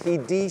ascend, he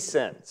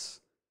descends.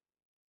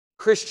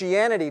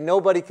 Christianity,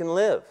 nobody can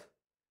live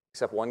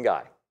except one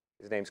guy.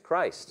 His name's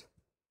Christ.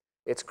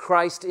 It's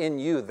Christ in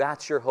you.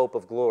 That's your hope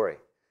of glory.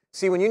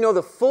 See, when you know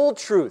the full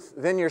truth,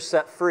 then you're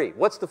set free.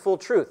 What's the full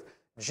truth?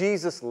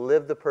 Jesus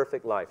lived the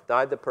perfect life,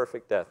 died the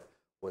perfect death,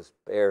 was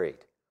buried,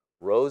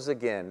 rose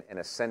again, and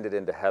ascended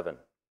into heaven.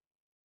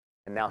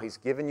 And now he's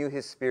given you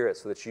his Spirit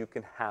so that you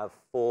can have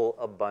full,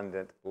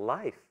 abundant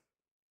life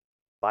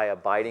by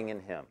abiding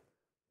in him.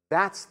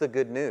 That's the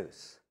good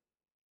news.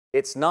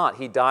 It's not,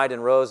 he died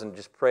and rose and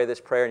just pray this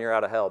prayer and you're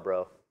out of hell,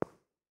 bro.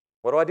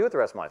 What do I do with the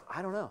rest of my life?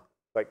 I don't know.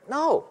 Like,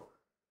 no.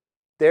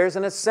 There's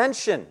an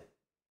ascension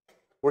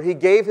where he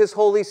gave his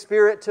Holy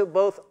Spirit to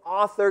both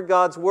author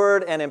God's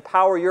word and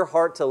empower your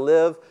heart to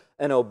live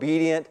an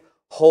obedient,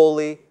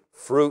 holy,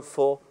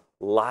 fruitful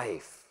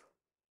life.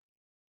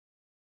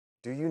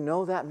 Do you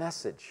know that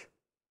message?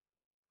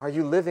 Are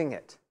you living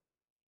it?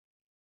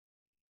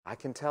 I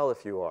can tell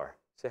if you are.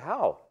 Say,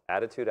 how?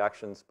 Attitude,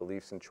 actions,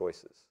 beliefs, and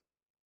choices.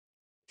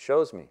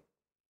 Shows me.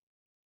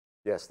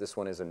 Yes, this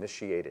one is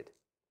initiated.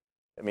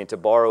 I mean, to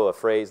borrow a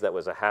phrase that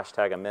was a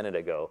hashtag a minute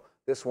ago,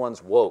 this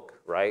one's woke,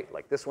 right?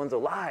 Like this one's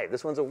alive,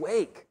 this one's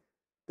awake.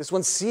 This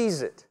one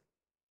sees it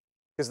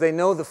because they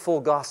know the full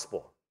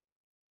gospel.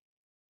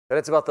 That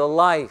it's about the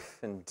life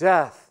and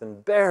death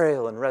and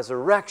burial and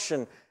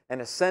resurrection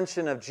and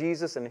ascension of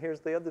Jesus. And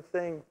here's the other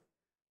thing.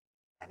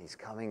 and he's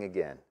coming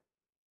again.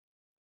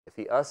 If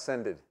he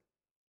ascended,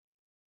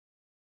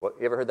 you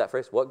ever heard that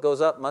phrase? What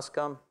goes up must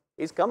come.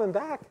 He's coming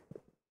back.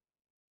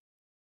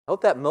 I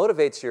hope that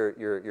motivates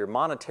your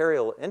monetary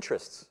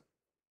interests.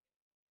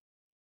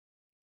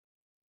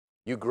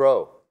 You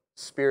grow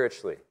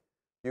spiritually.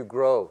 You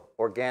grow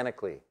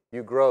organically.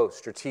 You grow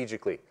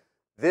strategically.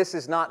 This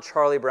is not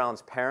Charlie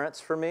Brown's parents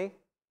for me.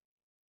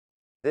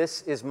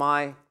 This is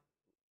my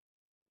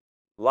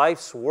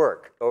life's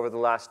work over the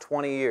last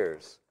 20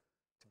 years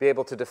to be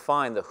able to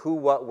define the who,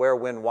 what, where,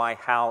 when, why,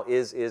 how,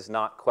 is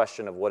not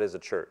question of what is a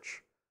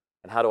church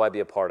and how do I be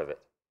a part of it.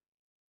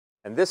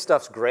 And this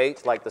stuff's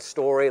great, like the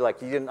story,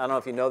 like I don't know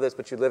if you know this,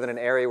 but you live in an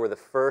area where the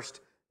first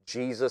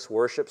Jesus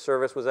worship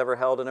service was ever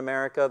held in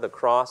America, the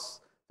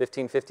Cross,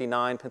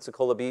 1559,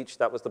 Pensacola Beach,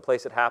 that was the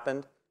place it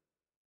happened.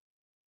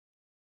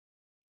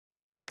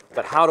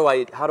 But how do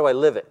I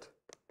live it?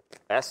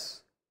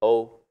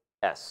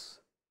 S-O-S.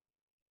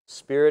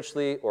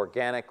 Spiritually,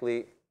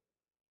 organically,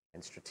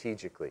 and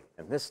strategically.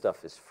 And this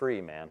stuff is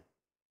free, man.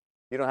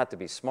 You don't have to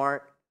be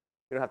smart.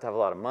 You don't have to have a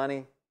lot of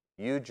money.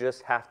 You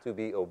just have to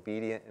be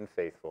obedient and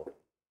faithful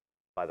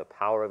by the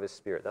power of His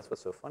Spirit. That's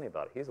what's so funny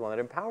about it. He's the one that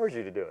empowers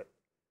you to do it.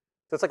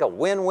 So it's like a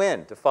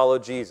win-win to follow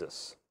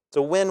Jesus. It's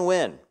a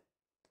win-win.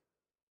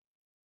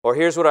 Or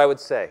here's what I would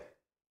say.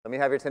 Let me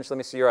have your attention. Let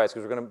me see your eyes,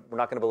 because we're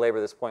not going to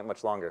belabor this point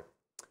much longer.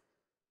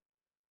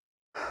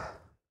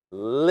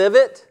 Live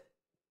it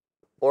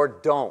or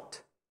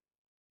don't.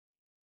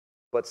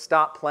 But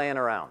stop playing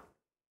around.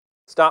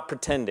 Stop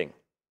pretending.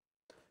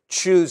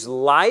 Choose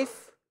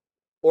life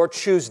or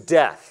choose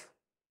death.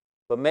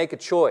 But make a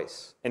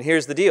choice. And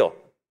here's the deal.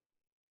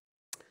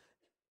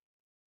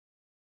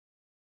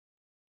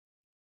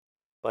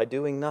 By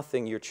doing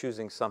nothing, you're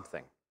choosing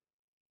something.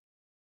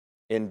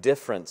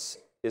 Indifference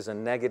is a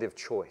negative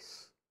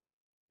choice.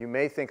 You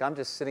may think, I'm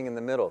just sitting in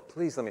the middle.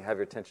 Please let me have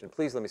your attention.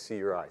 Please let me see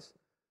your eyes.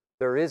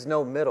 There is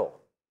no middle.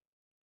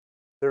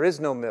 There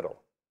is no middle.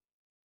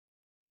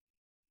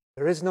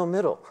 There is no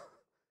middle.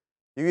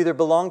 You either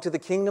belong to the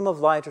kingdom of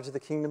light or to the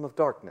kingdom of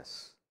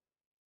darkness.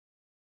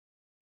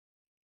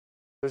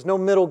 There's no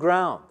middle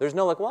ground. There's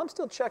no I'm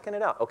still checking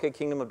it out. Okay,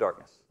 kingdom of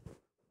darkness.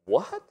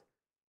 What?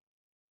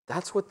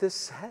 That's what this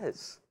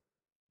says.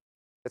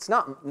 This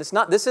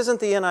isn't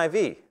the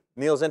NIV,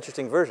 Neil's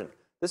interesting version.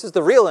 This is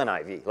the real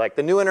NIV, like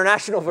the New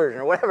International Version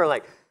or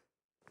whatever.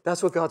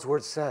 That's what God's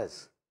Word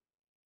says.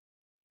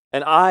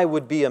 And I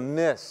would be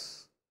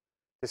amiss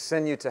to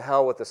send you to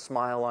hell with a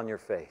smile on your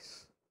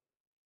face.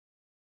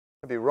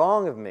 It'd be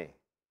wrong of me.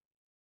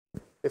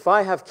 If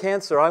I have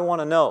cancer, I want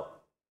to know.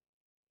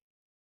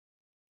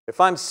 If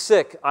I'm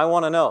sick, I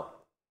want to know.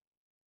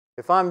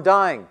 If I'm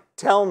dying,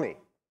 tell me.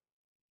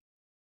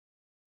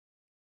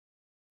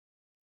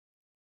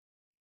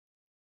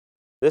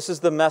 This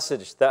is the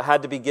message that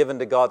had to be given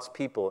to God's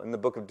people in the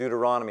book of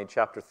Deuteronomy,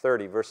 chapter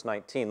 30, verse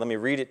 19. Let me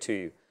read it to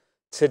you.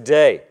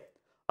 Today,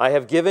 I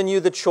have given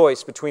you the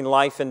choice between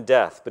life and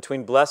death,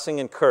 between blessing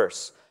and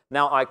curse.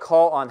 Now I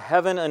call on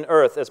heaven and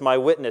earth as my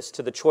witness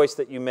to the choice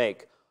that you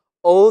make.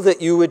 Oh,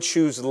 that you would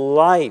choose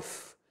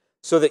life,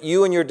 so that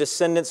you and your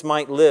descendants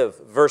might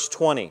live. Verse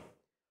 20.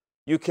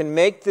 You can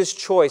make this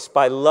choice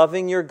by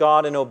loving your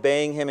God and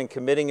obeying Him and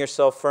committing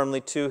yourself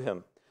firmly to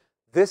Him.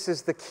 This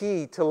is the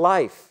key to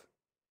life.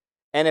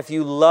 And if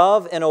you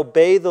love and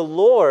obey the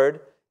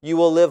Lord, you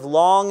will live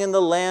long in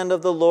the land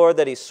of the Lord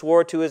that He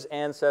swore to His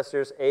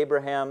ancestors,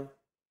 Abraham,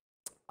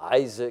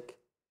 Isaac,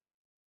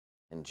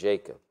 and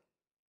Jacob.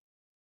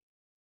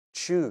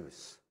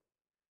 Choose.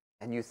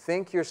 And you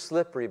think you're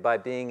slippery by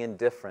being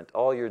indifferent.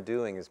 All you're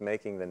doing is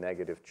making the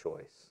negative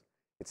choice.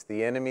 It's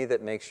the enemy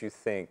that makes you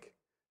think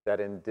that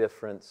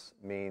indifference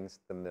means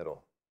the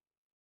middle.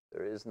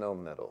 There is no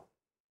middle.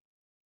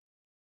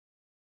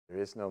 There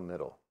is no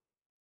middle.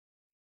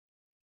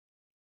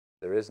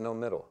 There is no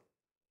middle.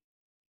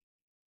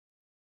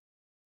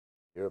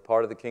 You're a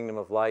part of the kingdom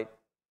of light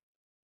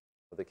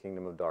or the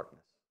kingdom of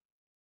darkness.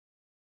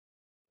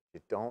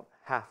 You don't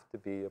have to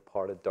be a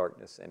part of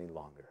darkness any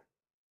longer,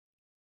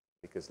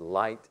 because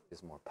light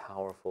is more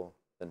powerful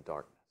than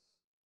darkness.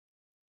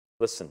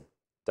 Listen,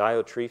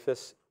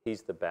 Diotrephes,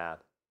 he's the bad.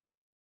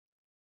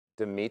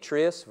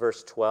 Demetrius,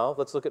 verse 12.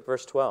 Let's look at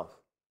verse 12.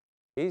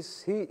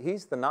 He's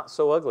the not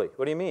so ugly.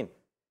 What do you mean?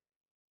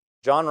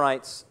 John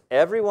writes,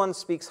 everyone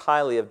speaks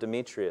highly of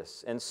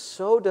Demetrius, and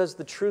so does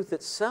the truth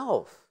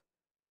itself.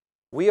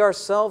 We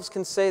ourselves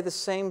can say the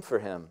same for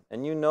him,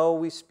 and you know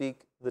we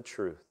speak the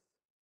truth.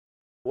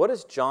 What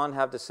does John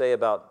have to say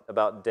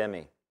about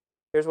Demi?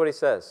 Here's what he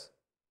says.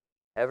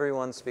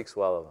 Everyone speaks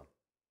well of him.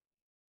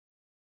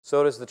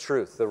 So does the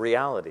truth, the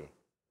reality.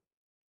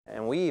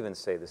 And we even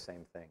say the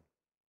same thing.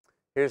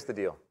 Here's the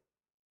deal.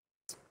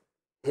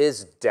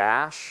 His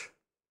dash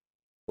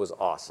was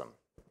awesome.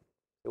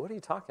 What are you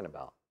talking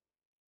about?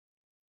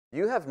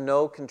 You have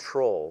no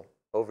control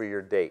over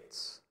your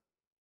dates,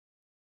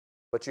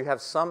 but you have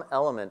some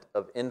element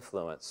of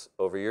influence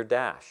over your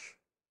dash.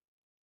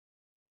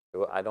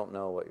 I don't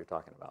know what you're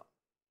talking about.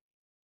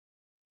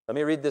 Let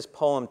me read this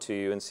poem to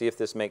you and see if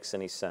this makes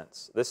any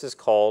sense. This is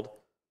called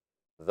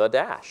The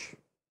Dash.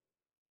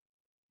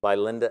 by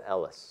Linda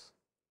Ellis.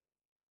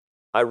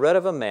 I read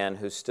of a man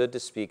who stood to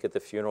speak at the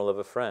funeral of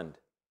a friend.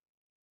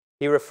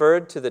 He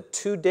referred to the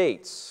 2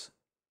 dates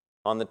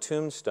on the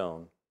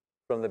tombstone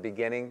from the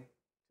beginning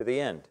to the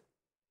end.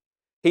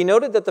 He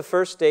noted that the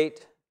first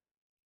date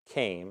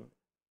came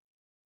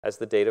as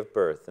the date of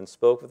birth and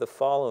spoke of the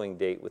following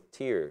date with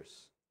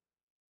tears.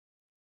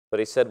 But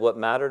he said what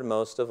mattered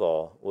most of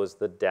all was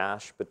the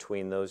dash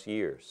between those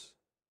years.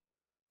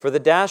 For the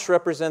dash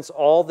represents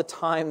all the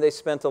time they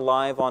spent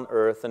alive on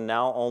earth, and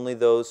now only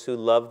those who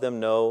love them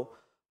know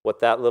what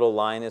that little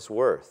line is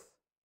worth.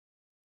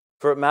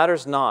 For it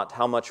matters not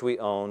how much we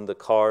own, the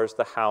cars,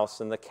 the house,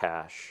 and the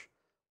cash.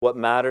 What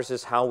matters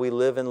is how we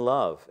live in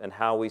love and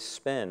how we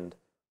spend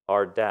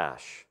our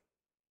dash.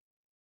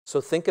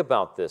 So think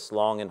about this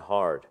long and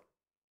hard.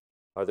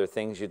 Are there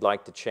things you'd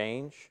like to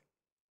change?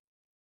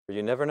 For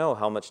you never know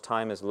how much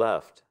time is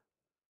left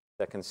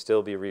that can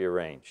still be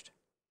rearranged.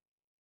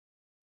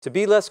 To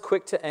be less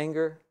quick to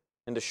anger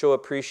and to show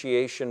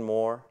appreciation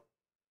more,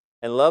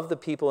 and love the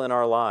people in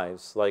our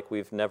lives like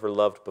we've never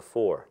loved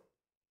before.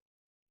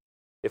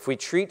 If we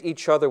treat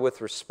each other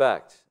with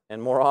respect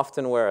and more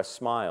often wear a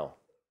smile,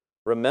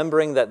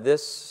 remembering that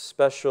this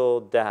special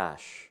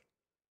dash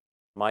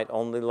might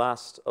only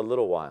last a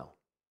little while.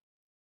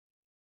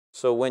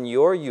 So when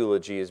your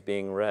eulogy is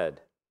being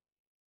read,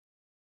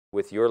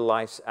 with your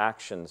life's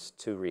actions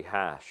to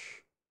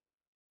rehash,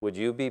 would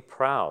you be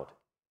proud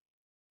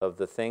of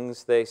the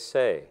things they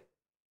say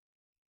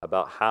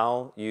about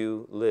how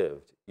you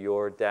lived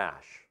your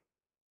dash?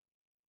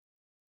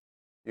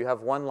 You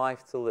have one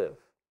life to live,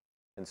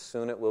 and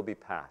soon it will be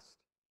past.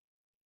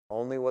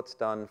 Only what's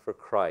done for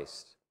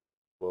Christ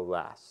will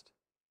last.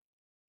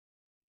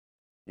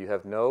 You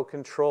have no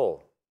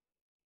control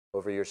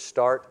over your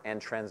start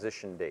and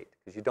transition date,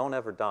 because you don't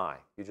ever die,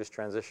 you just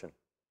transition.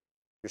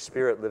 Your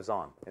spirit lives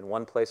on in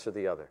one place or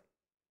the other.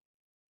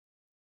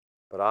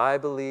 But I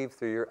believe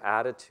through your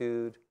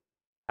attitude,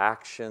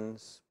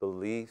 actions,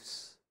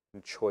 beliefs,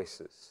 and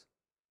choices,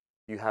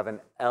 you have an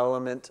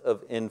element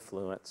of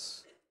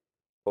influence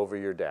over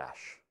your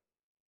dash.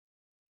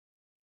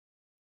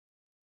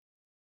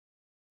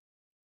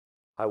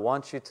 I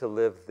want you to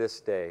live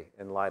this day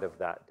in light of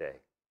that day.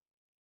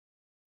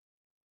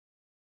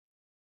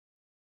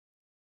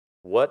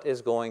 What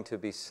is going to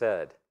be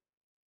said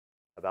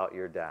about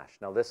your dash?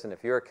 Now listen,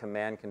 if you're a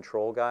command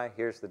control guy,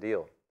 here's the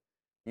deal.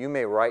 You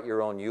may write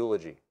your own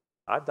eulogy.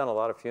 I've done a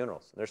lot of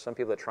funerals. And there's some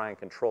people that try and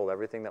control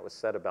everything that was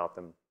said about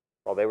them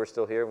while they were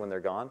still here when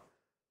they're gone.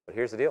 But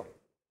here's the deal.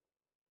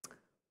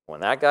 When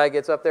that guy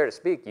gets up there to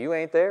speak, you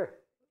ain't there.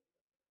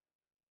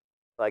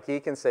 Like he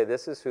can say,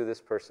 this is who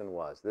this person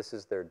was. This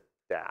is their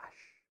dash.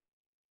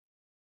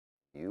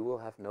 You will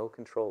have no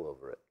control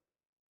over it.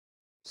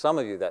 Some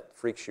of you, that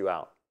freaks you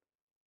out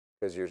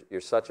because you're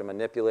such a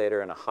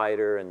manipulator and a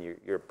hider and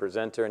you're a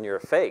presenter and you're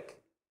a fake.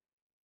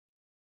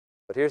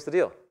 But here's the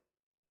deal.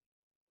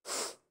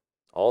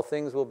 All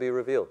things will be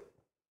revealed.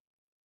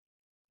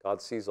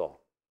 God sees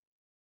all.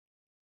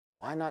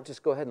 Why not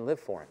just go ahead and live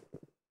for him?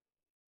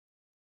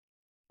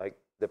 Like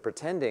the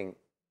pretending,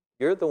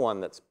 you're the one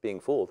that's being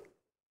fooled,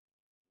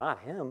 not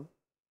him.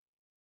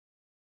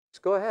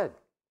 Just go ahead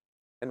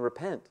and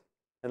repent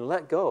and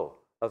let go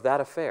of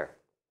that affair.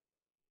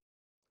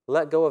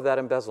 Let go of that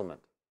embezzlement.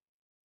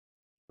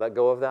 Let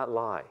go of that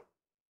lie.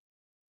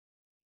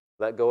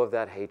 Let go of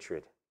that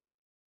hatred.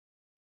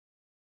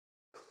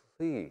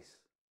 Please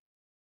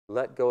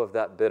let go of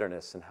that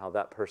bitterness and how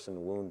that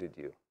person wounded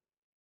you.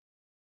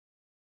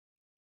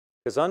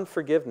 Because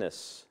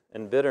unforgiveness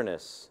and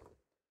bitterness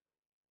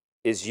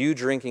is you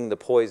drinking the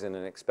poison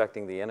and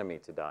expecting the enemy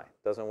to die.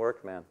 Doesn't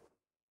work, man.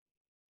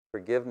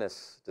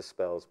 Forgiveness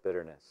dispels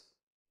bitterness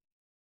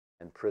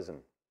and prison.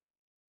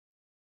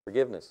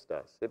 Forgiveness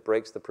does. It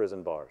breaks the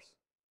prison bars.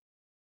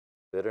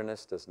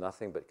 Bitterness does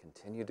nothing but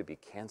continue to be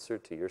cancer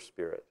to your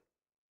spirit.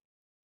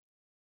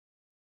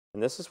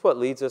 And this is what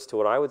leads us to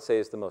what I would say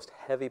is the most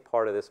heavy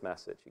part of this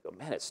message. You go,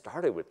 man, it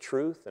started with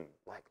truth and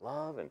like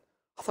love, and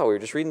I thought we were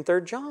just reading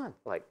 3 John.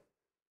 Like,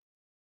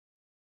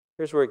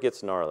 here's where it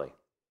gets gnarly.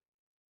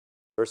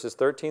 Verses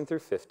 13 through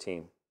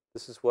 15.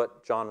 This is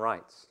what John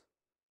writes.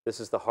 This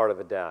is the heart of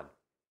a dad.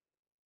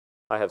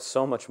 I have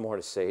so much more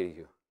to say to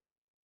you,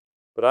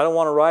 but I don't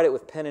want to write it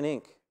with pen and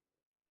ink.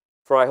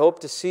 For I hope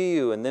to see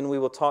you, and then we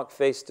will talk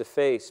face to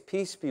face.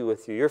 Peace be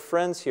with you. Your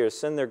friends here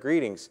send their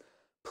greetings.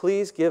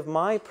 Please give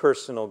my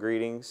personal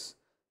greetings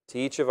to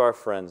each of our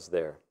friends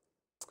there.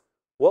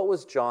 What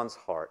was John's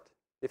heart?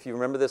 If you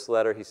remember this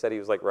letter, he said he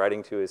was like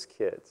writing to his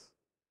kids.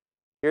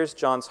 Here's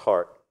John's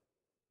heart.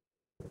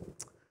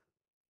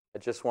 I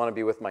just want to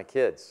be with my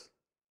kids.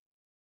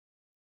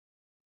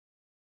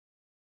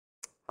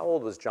 How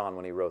old was John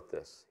when he wrote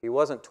this? He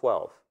wasn't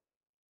 12.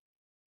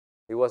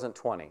 He wasn't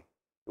 20.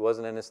 He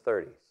wasn't in his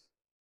 30s.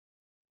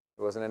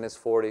 He wasn't in his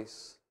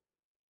 40s.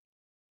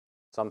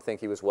 Some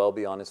think he was well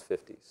beyond his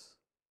 50s.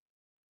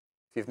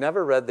 If you've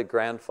never read The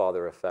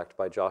Grandfather Effect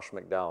by Josh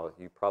McDowell,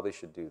 you probably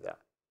should do that.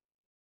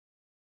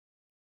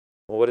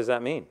 Well, what does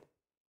that mean?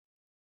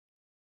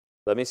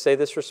 Let me say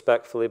this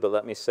respectfully, but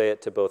let me say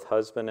it to both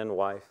husband and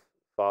wife,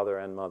 father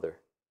and mother.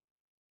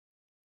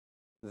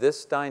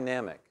 This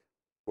dynamic,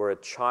 where a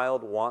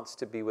child wants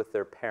to be with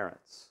their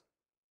parents,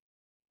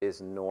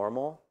 is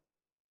normal,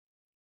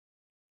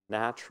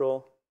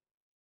 natural,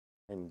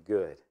 and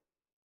good.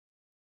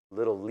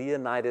 Little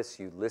Leonidas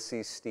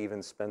Ulysses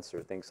Stephen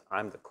Spencer thinks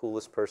I'm the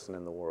coolest person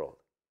in the world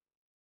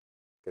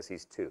because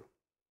he's 2.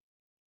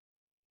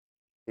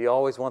 He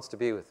always wants to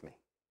be with me.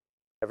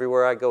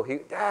 Everywhere I go,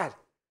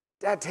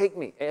 Dad, take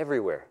me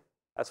everywhere.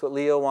 That's what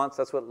Leo wants.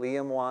 That's what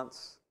Liam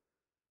wants.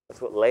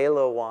 That's what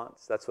Layla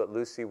wants. That's what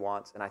Lucy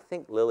wants. And I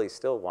think Lily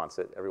still wants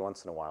it every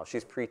once in a while.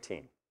 She's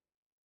preteen.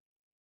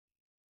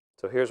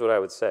 So here's what I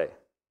would say.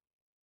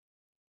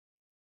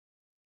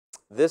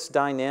 This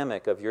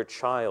dynamic of your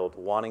child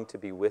wanting to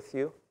be with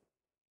you,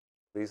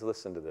 please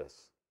listen to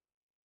this,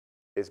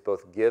 is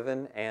both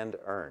given and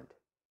earned.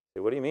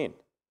 What do you mean?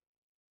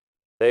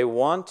 They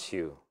want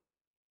you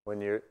when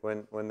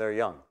they're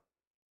young,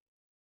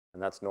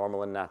 and that's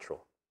normal and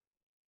natural.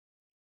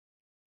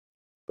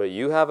 But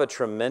you have a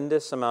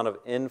tremendous amount of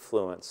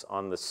influence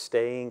on the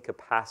staying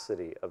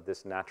capacity of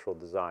this natural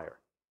desire.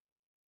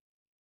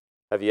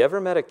 Have you ever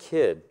met a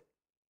kid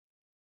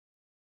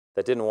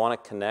that didn't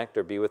want to connect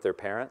or be with their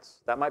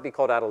parents? That might be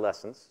called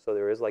adolescence, so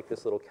there is like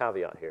this little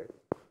caveat here.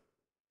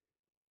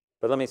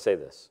 But let me say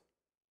this.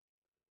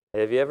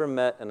 Have you ever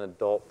met an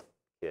adult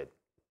kid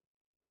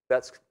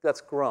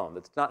that's grown,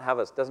 doesn't have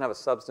a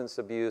substance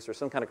abuse or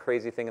some kind of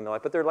crazy thing in their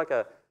life, but they're like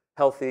a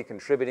healthy,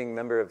 contributing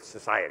member of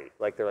society?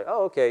 Like they're like,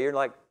 oh, okay, you're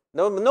like,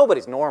 no,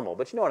 nobody's normal,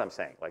 but you know what I'm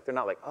saying. Like they're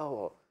not like,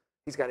 oh,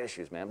 he's got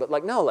issues, man. But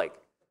like, no, like,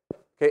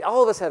 okay,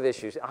 all of us have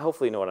issues.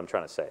 Hopefully you know what I'm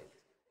trying to say.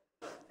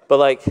 But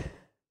like,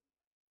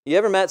 you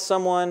ever met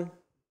someone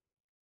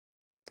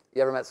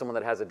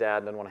that has a dad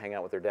and doesn't want to hang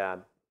out with their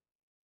dad?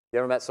 You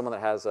ever met someone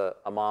that has a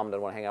mom and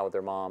doesn't want to hang out with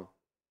their mom,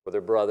 or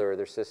their brother, or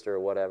their sister, or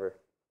whatever?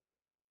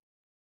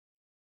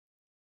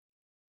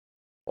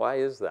 Why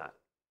is that?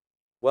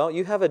 Well,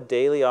 you have a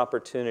daily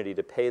opportunity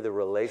to pay the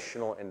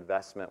relational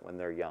investment when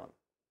they're young.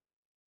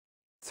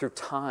 Through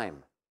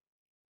time,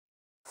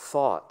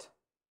 thought,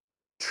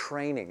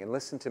 training, and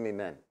listen to me,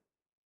 men,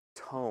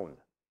 tone.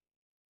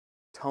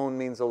 Tone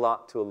means a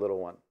lot to a little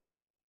one.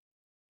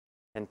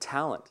 And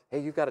talent. Hey,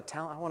 you've got a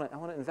talent. I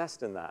want to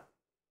invest in that.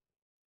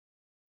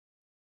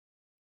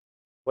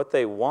 What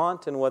they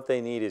want and what they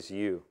need is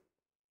you.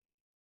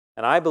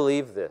 And I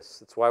believe this.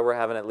 That's why we're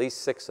having at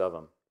least 6 of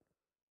them.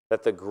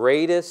 That the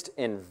greatest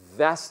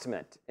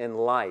investment in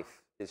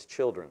life is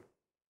children.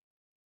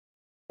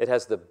 It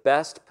has the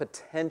best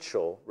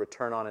potential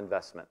return on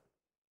investment.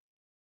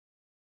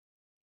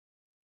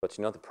 But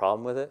you know the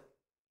problem with it?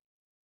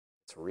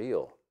 It's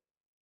real.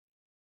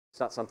 It's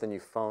not something you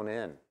phone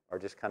in or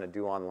just kind of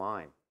do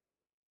online.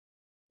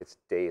 It's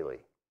daily.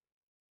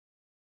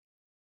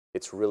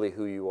 It's really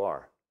who you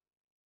are.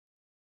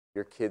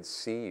 Your kids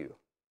see you.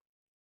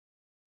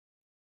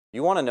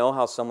 You want to know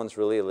how someone's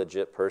really a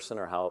legit person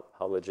or how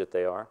legit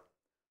they are?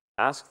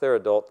 Ask their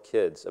adult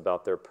kids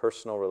about their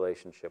personal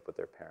relationship with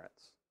their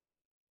parents.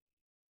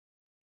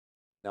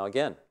 Now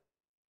again,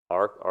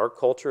 our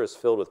culture is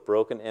filled with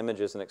broken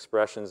images and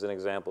expressions and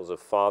examples of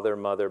father,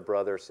 mother,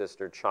 brother,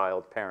 sister,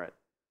 child, parent.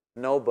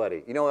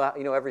 Nobody. You know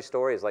every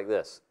story is like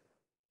this.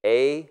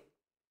 A,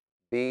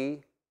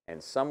 B,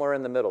 and somewhere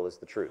in the middle is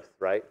the truth,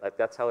 right? Like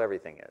that's how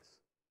everything is.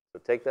 So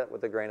take that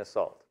with a grain of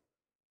salt.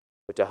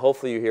 But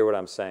hopefully you hear what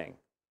I'm saying.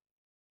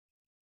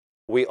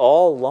 We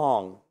all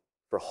long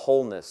for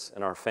wholeness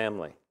in our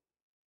family,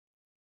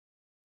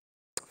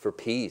 for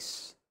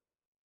peace.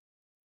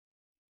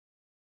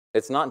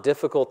 It's not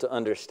difficult to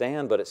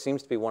understand, but it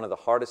seems to be one of the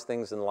hardest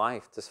things in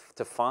life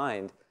to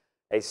find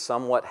a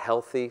somewhat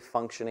healthy,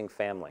 functioning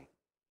family,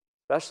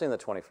 especially in the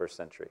 21st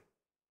century.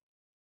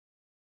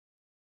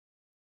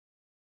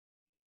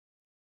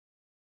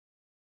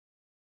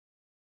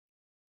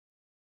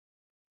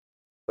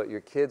 But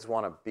your kids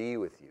want to be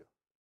with you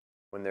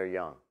when they're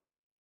young.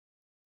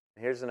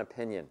 Here's an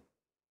opinion.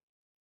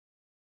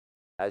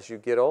 As you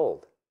get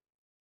old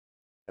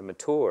and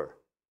mature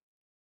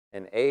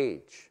and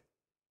age,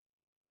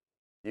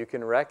 you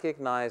can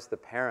recognize the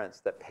parents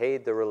that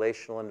paid the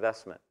relational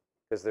investment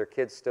because their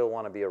kids still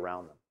want to be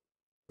around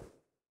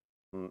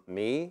them.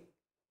 Me,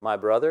 my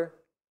brother,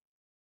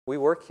 we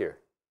work here.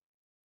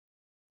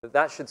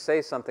 That should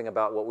say something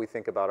about what we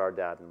think about our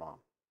dad and mom.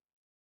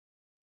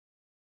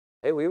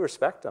 Hey, we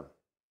respect them.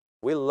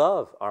 We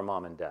love our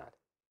mom and dad.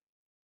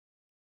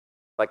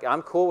 Like,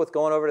 I'm cool with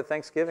going over to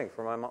Thanksgiving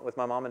with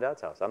my mom and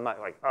dad's house. I'm not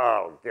like,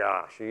 oh,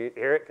 gosh, you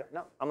hear it?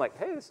 No, I'm like,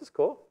 hey, this is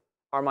cool.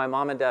 Are my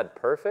mom and dad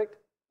perfect?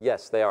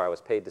 Yes, they are. I was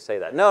paid to say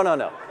that.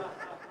 No.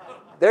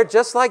 They're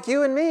just like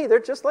you and me. They're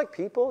just like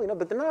people,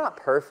 but they're not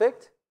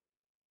perfect.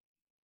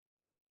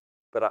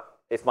 But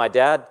if my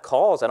dad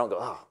calls, I don't go,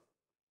 oh,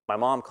 my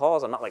mom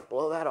calls. I'm not like,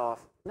 blow that off.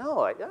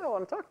 No, I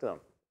want to talk to them.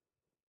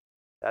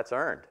 That's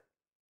earned.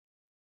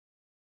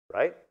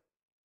 Right?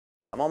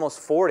 I'm almost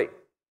 40.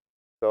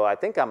 So I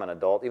think I'm an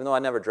adult, even though I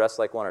never dress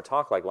like one or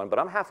talk like one, but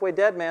I'm halfway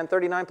dead, man.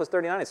 39 plus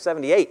 39 is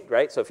 78,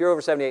 right? So if you're over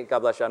 78, God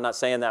bless you. I'm not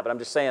saying that, but I'm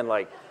just saying,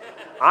 like,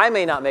 I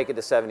may not make it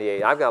to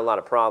 78. I've got a lot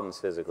of problems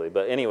physically,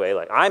 but anyway,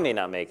 like, I may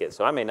not make it,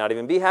 so I may not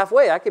even be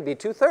halfway. I could be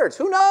 2/3.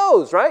 Who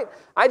knows, right?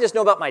 I just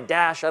know about my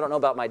dash. I don't know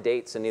about my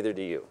dates, and neither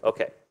do you.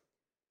 Okay.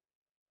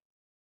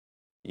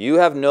 You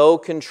have no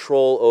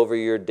control over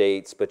your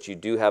dates, but you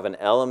do have an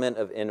element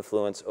of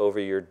influence over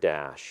your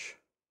dash.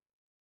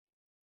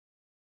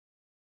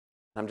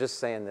 I'm just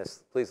saying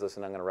this. Please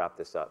listen, I'm going to wrap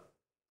this up.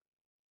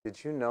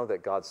 Did you know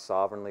that God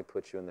sovereignly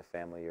put you in the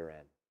family you're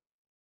in?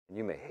 And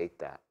you may hate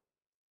that,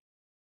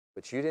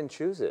 but you didn't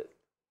choose it.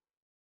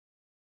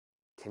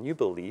 Can you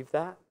believe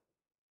that?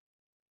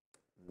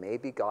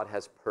 Maybe God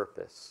has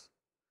purpose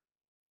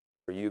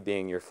for you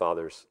being your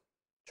father's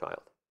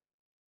child,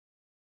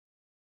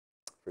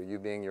 for you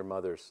being your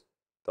mother's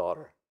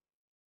daughter,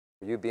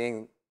 for you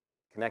being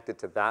connected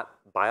to that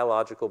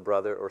biological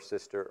brother or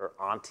sister or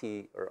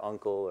auntie or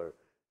uncle or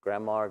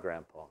grandma or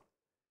grandpa.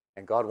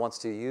 And God wants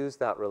to use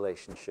that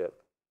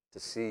relationship to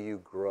see you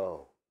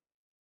grow.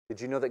 Did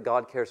you know that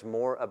God cares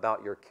more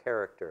about your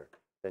character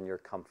than your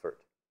comfort?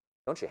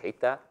 Don't you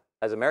hate that?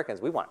 As Americans,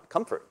 we want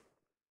comfort.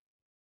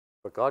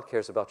 But God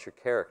cares about your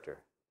character.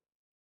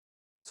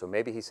 So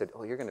maybe he said,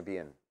 oh, you're going to be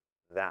in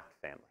that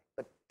family.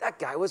 But that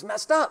guy was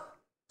messed up.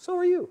 So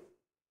are you.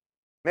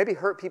 Maybe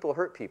hurt people,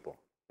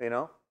 you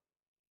know?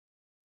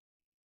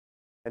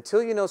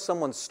 Until you know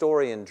someone's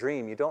story and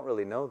dream, you don't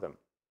really know them.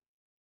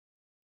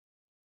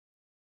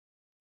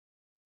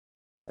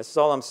 This is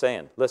all I'm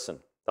saying. Listen,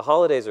 the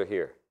holidays are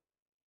here.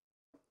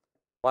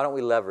 Why don't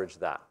we leverage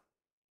that?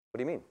 What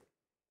do you mean?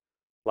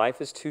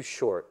 Life is too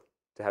short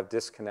to have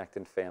disconnect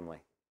in family.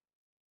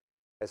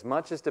 As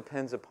much as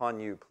depends upon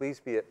you,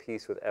 please be at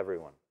peace with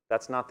everyone.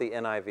 That's not the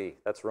NIV.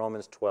 That's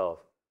Romans 12,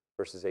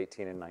 verses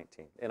 18 and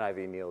 19.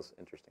 NIV, Neil's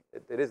interesting.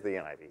 It is the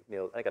NIV.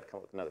 Neil, I got to come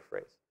up with another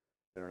phrase.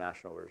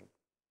 International version.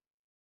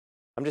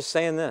 I'm just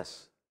saying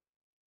this.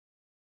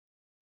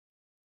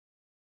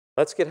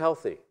 Let's get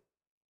healthy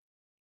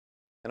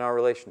in our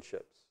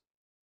relationships.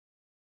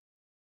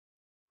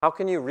 How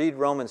can you read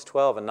Romans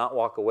 12 and not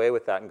walk away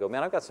with that and go,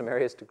 man, I've got some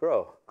areas to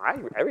grow.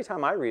 Every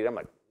time I read it, I'm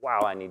like, wow,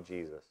 I need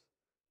Jesus.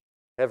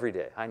 Every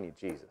day, I need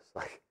Jesus.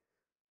 Like,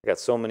 I got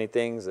so many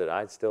things that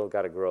I still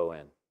got to grow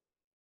in.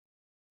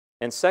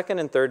 In 2nd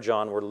and 3rd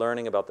John, we're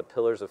learning about the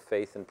pillars of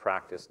faith and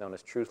practice, known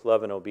as truth,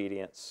 love, and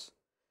obedience.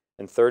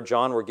 In 3rd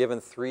John, we're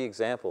given 3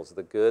 examples,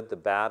 the good, the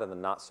bad, and the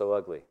not so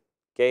ugly.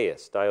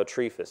 Gaius,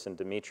 Diotrephes, and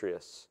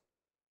Demetrius.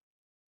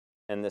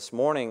 And this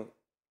morning,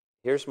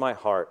 here's my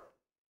heart.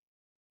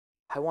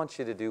 I want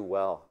you to do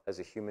well as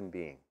a human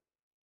being.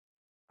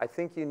 I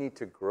think you need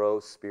to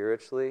grow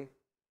spiritually,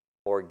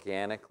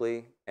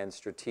 organically, and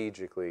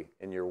strategically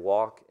in your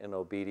walk in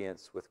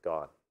obedience with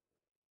God.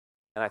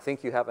 And I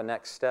think you have a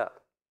next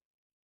step.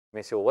 You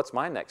may say, well, what's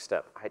my next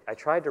step? I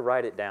tried to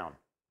write it down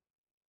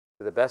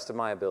to the best of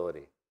my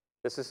ability.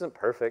 This isn't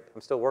perfect.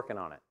 I'm still working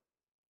on it.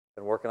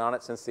 Been working on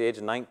it since the age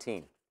of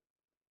 19.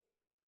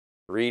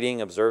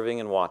 Reading, observing,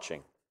 and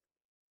watching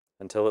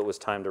until it was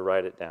time to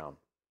write it down.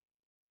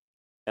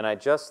 And I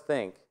just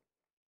think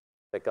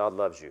that God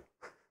loves you.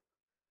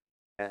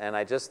 And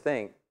I just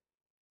think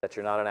that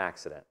you're not an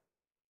accident.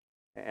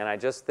 And I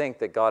just think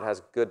that God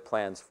has good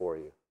plans for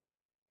you.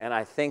 And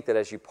I think that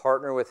as you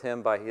partner with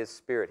him by his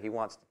Spirit, he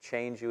wants to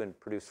change you and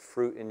produce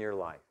fruit in your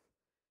life.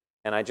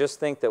 And I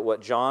just think that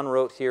what John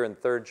wrote here in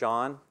 3rd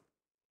John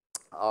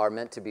are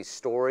meant to be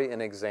story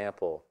and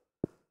example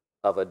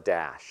of a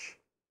dash.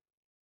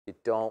 You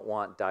don't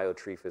want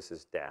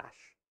Diotrephes' dash.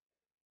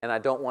 And I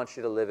don't want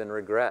you to live in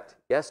regret.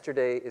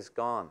 Yesterday is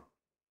gone.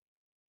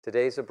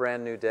 Today's a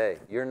brand new day.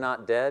 You're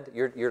not dead.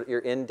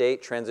 Your end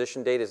date,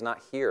 transition date is not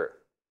here.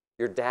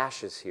 Your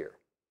dash is here.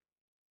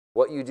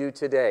 What you do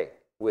today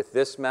with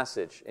this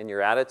message in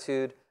your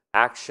attitude,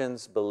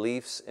 actions,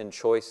 beliefs, and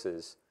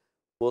choices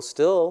will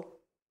still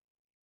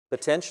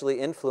potentially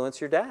influence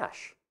your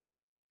dash.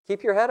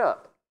 Keep your head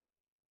up.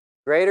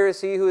 Greater is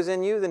he who is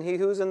in you than he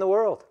who is in the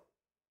world.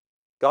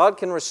 God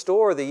can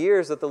restore the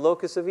years that the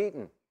locusts have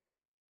eaten.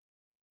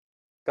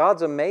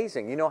 God's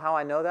amazing. You know how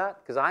I know that?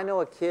 Because I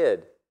know a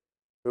kid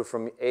who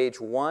from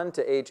age 1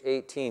 to age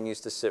 18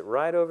 used to sit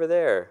right over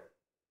there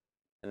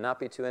and not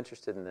be too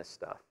interested in this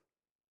stuff.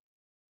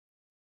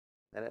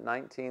 And at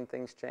 19,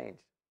 things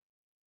changed.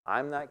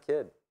 I'm that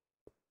kid.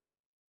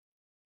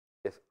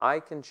 If I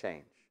can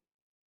change,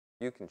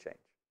 you can change.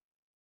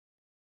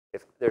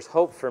 If there's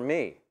hope for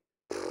me,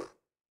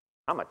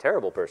 I'm a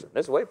terrible person.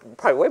 There's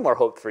probably way more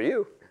hope for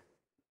you.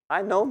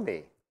 I know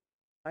me.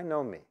 I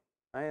know me.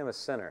 I am a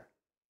sinner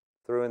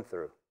through and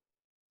through.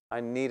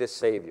 I need a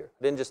Savior.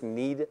 I didn't just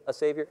need a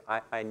Savior.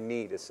 I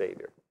need a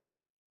Savior.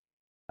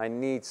 I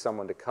need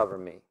someone to cover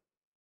me.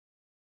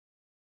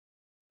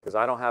 Because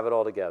I don't have it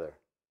all together.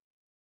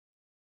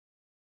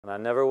 And I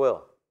never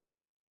will.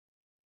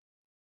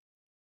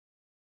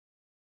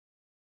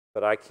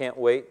 But I can't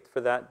wait for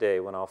that day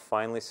when I'll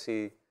finally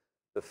see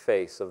the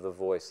face of the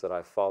voice that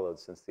I've followed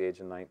since the age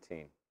of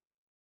 19.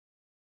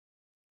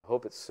 I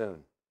hope it's soon.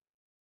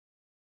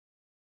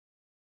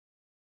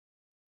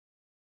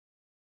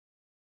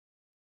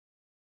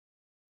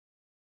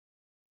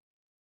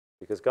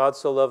 Because God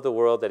so loved the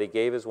world that he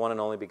gave his one and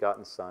only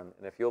begotten Son.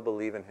 And if you'll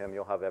believe in him,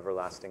 you'll have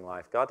everlasting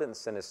life. God didn't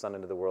send his Son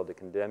into the world to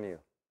condemn you,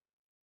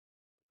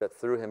 that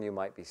through him you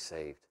might be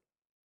saved.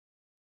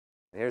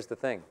 And here's the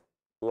thing.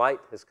 Light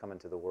has come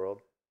into the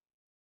world,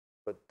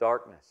 but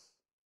darkness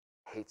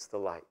hates the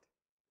light.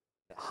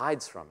 It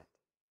hides from it.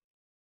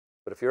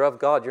 But if you're of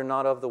God, you're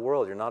not of the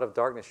world. You're not of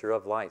darkness. You're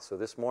of light. So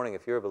this morning,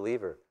 if you're a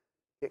believer,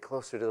 get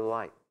closer to the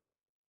light.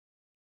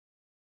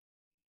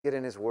 Get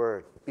in his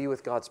word. Be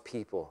with God's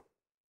people.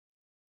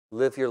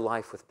 Live your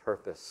life with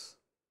purpose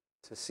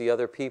to see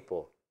other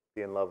people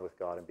be in love with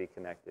God and be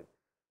connected.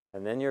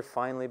 And then you're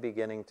finally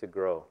beginning to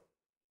grow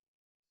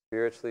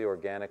spiritually,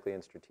 organically,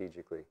 and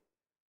strategically.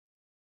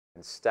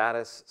 And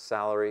status,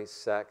 salary,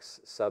 sex,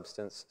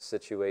 substance,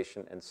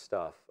 situation, and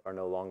stuff are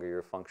no longer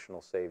your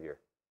functional savior.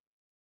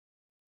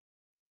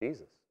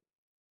 Jesus.